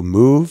you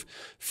move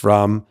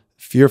from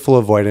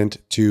fearful avoidant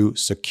to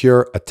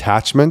secure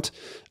attachment.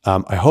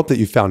 I hope that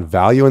you found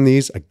value in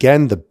these.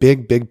 Again, the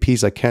big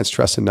piece I can't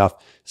stress enough: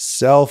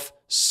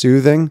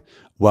 self-soothing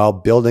while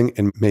building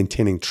and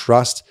maintaining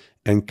trust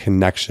and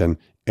connection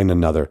in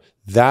another.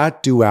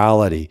 That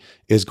duality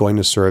is going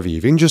to serve you.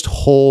 If you can just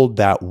hold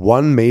that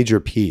one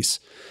major piece,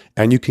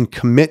 and you can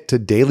commit to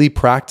daily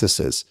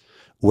practices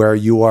where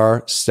you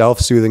are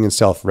self-soothing and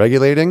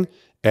self-regulating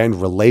and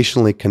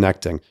relationally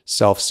connecting,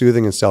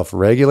 self-soothing and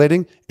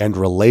self-regulating and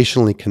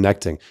relationally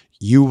connecting,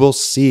 you will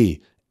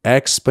see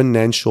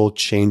exponential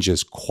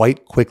changes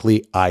quite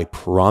quickly. I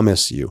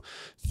promise you.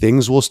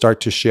 Things will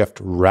start to shift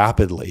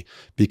rapidly,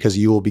 because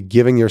you will be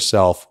giving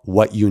yourself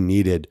what you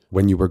needed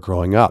when you were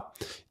growing up.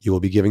 You will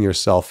be giving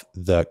yourself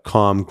the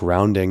calm,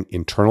 grounding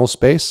internal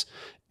space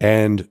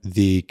and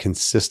the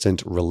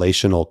consistent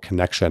relational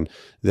connection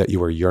that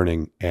you are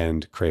yearning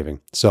and craving.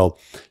 So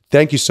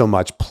thank you so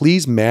much.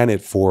 Please man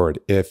it forward.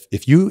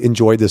 If you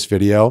enjoyed this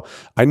video,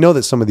 I know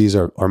that some of these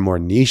are more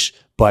niche,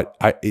 but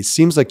it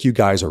seems like you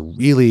guys are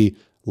really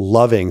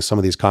loving some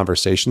of these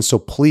conversations. So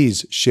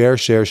please share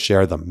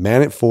them.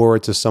 Man it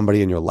forward to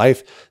somebody in your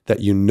life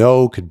that you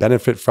know could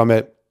benefit from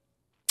it,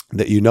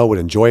 that you know would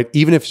enjoy it,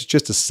 even if it's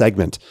just a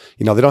segment.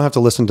 They don't have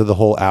to listen to the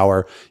whole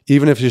hour.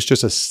 Even if it's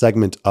just a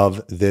segment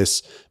of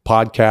this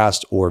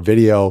podcast or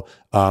video,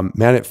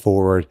 man it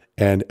forward.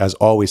 And as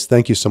always,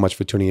 thank you so much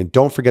for tuning in.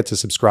 Don't forget to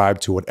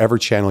subscribe to whatever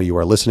channel you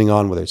are listening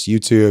on, whether it's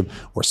YouTube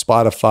or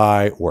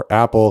Spotify or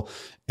Apple.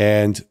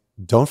 And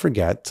don't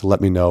forget to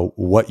let me know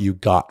what you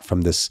got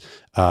from this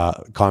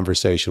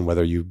conversation,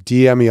 whether you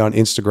DM me on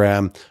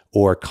Instagram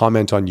or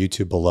comment on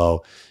YouTube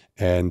below.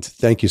 And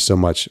thank you so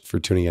much for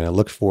tuning in. I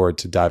look forward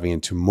to diving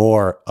into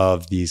more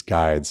of these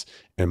guides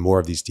and more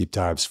of these deep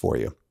dives for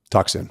you.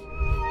 Talk soon.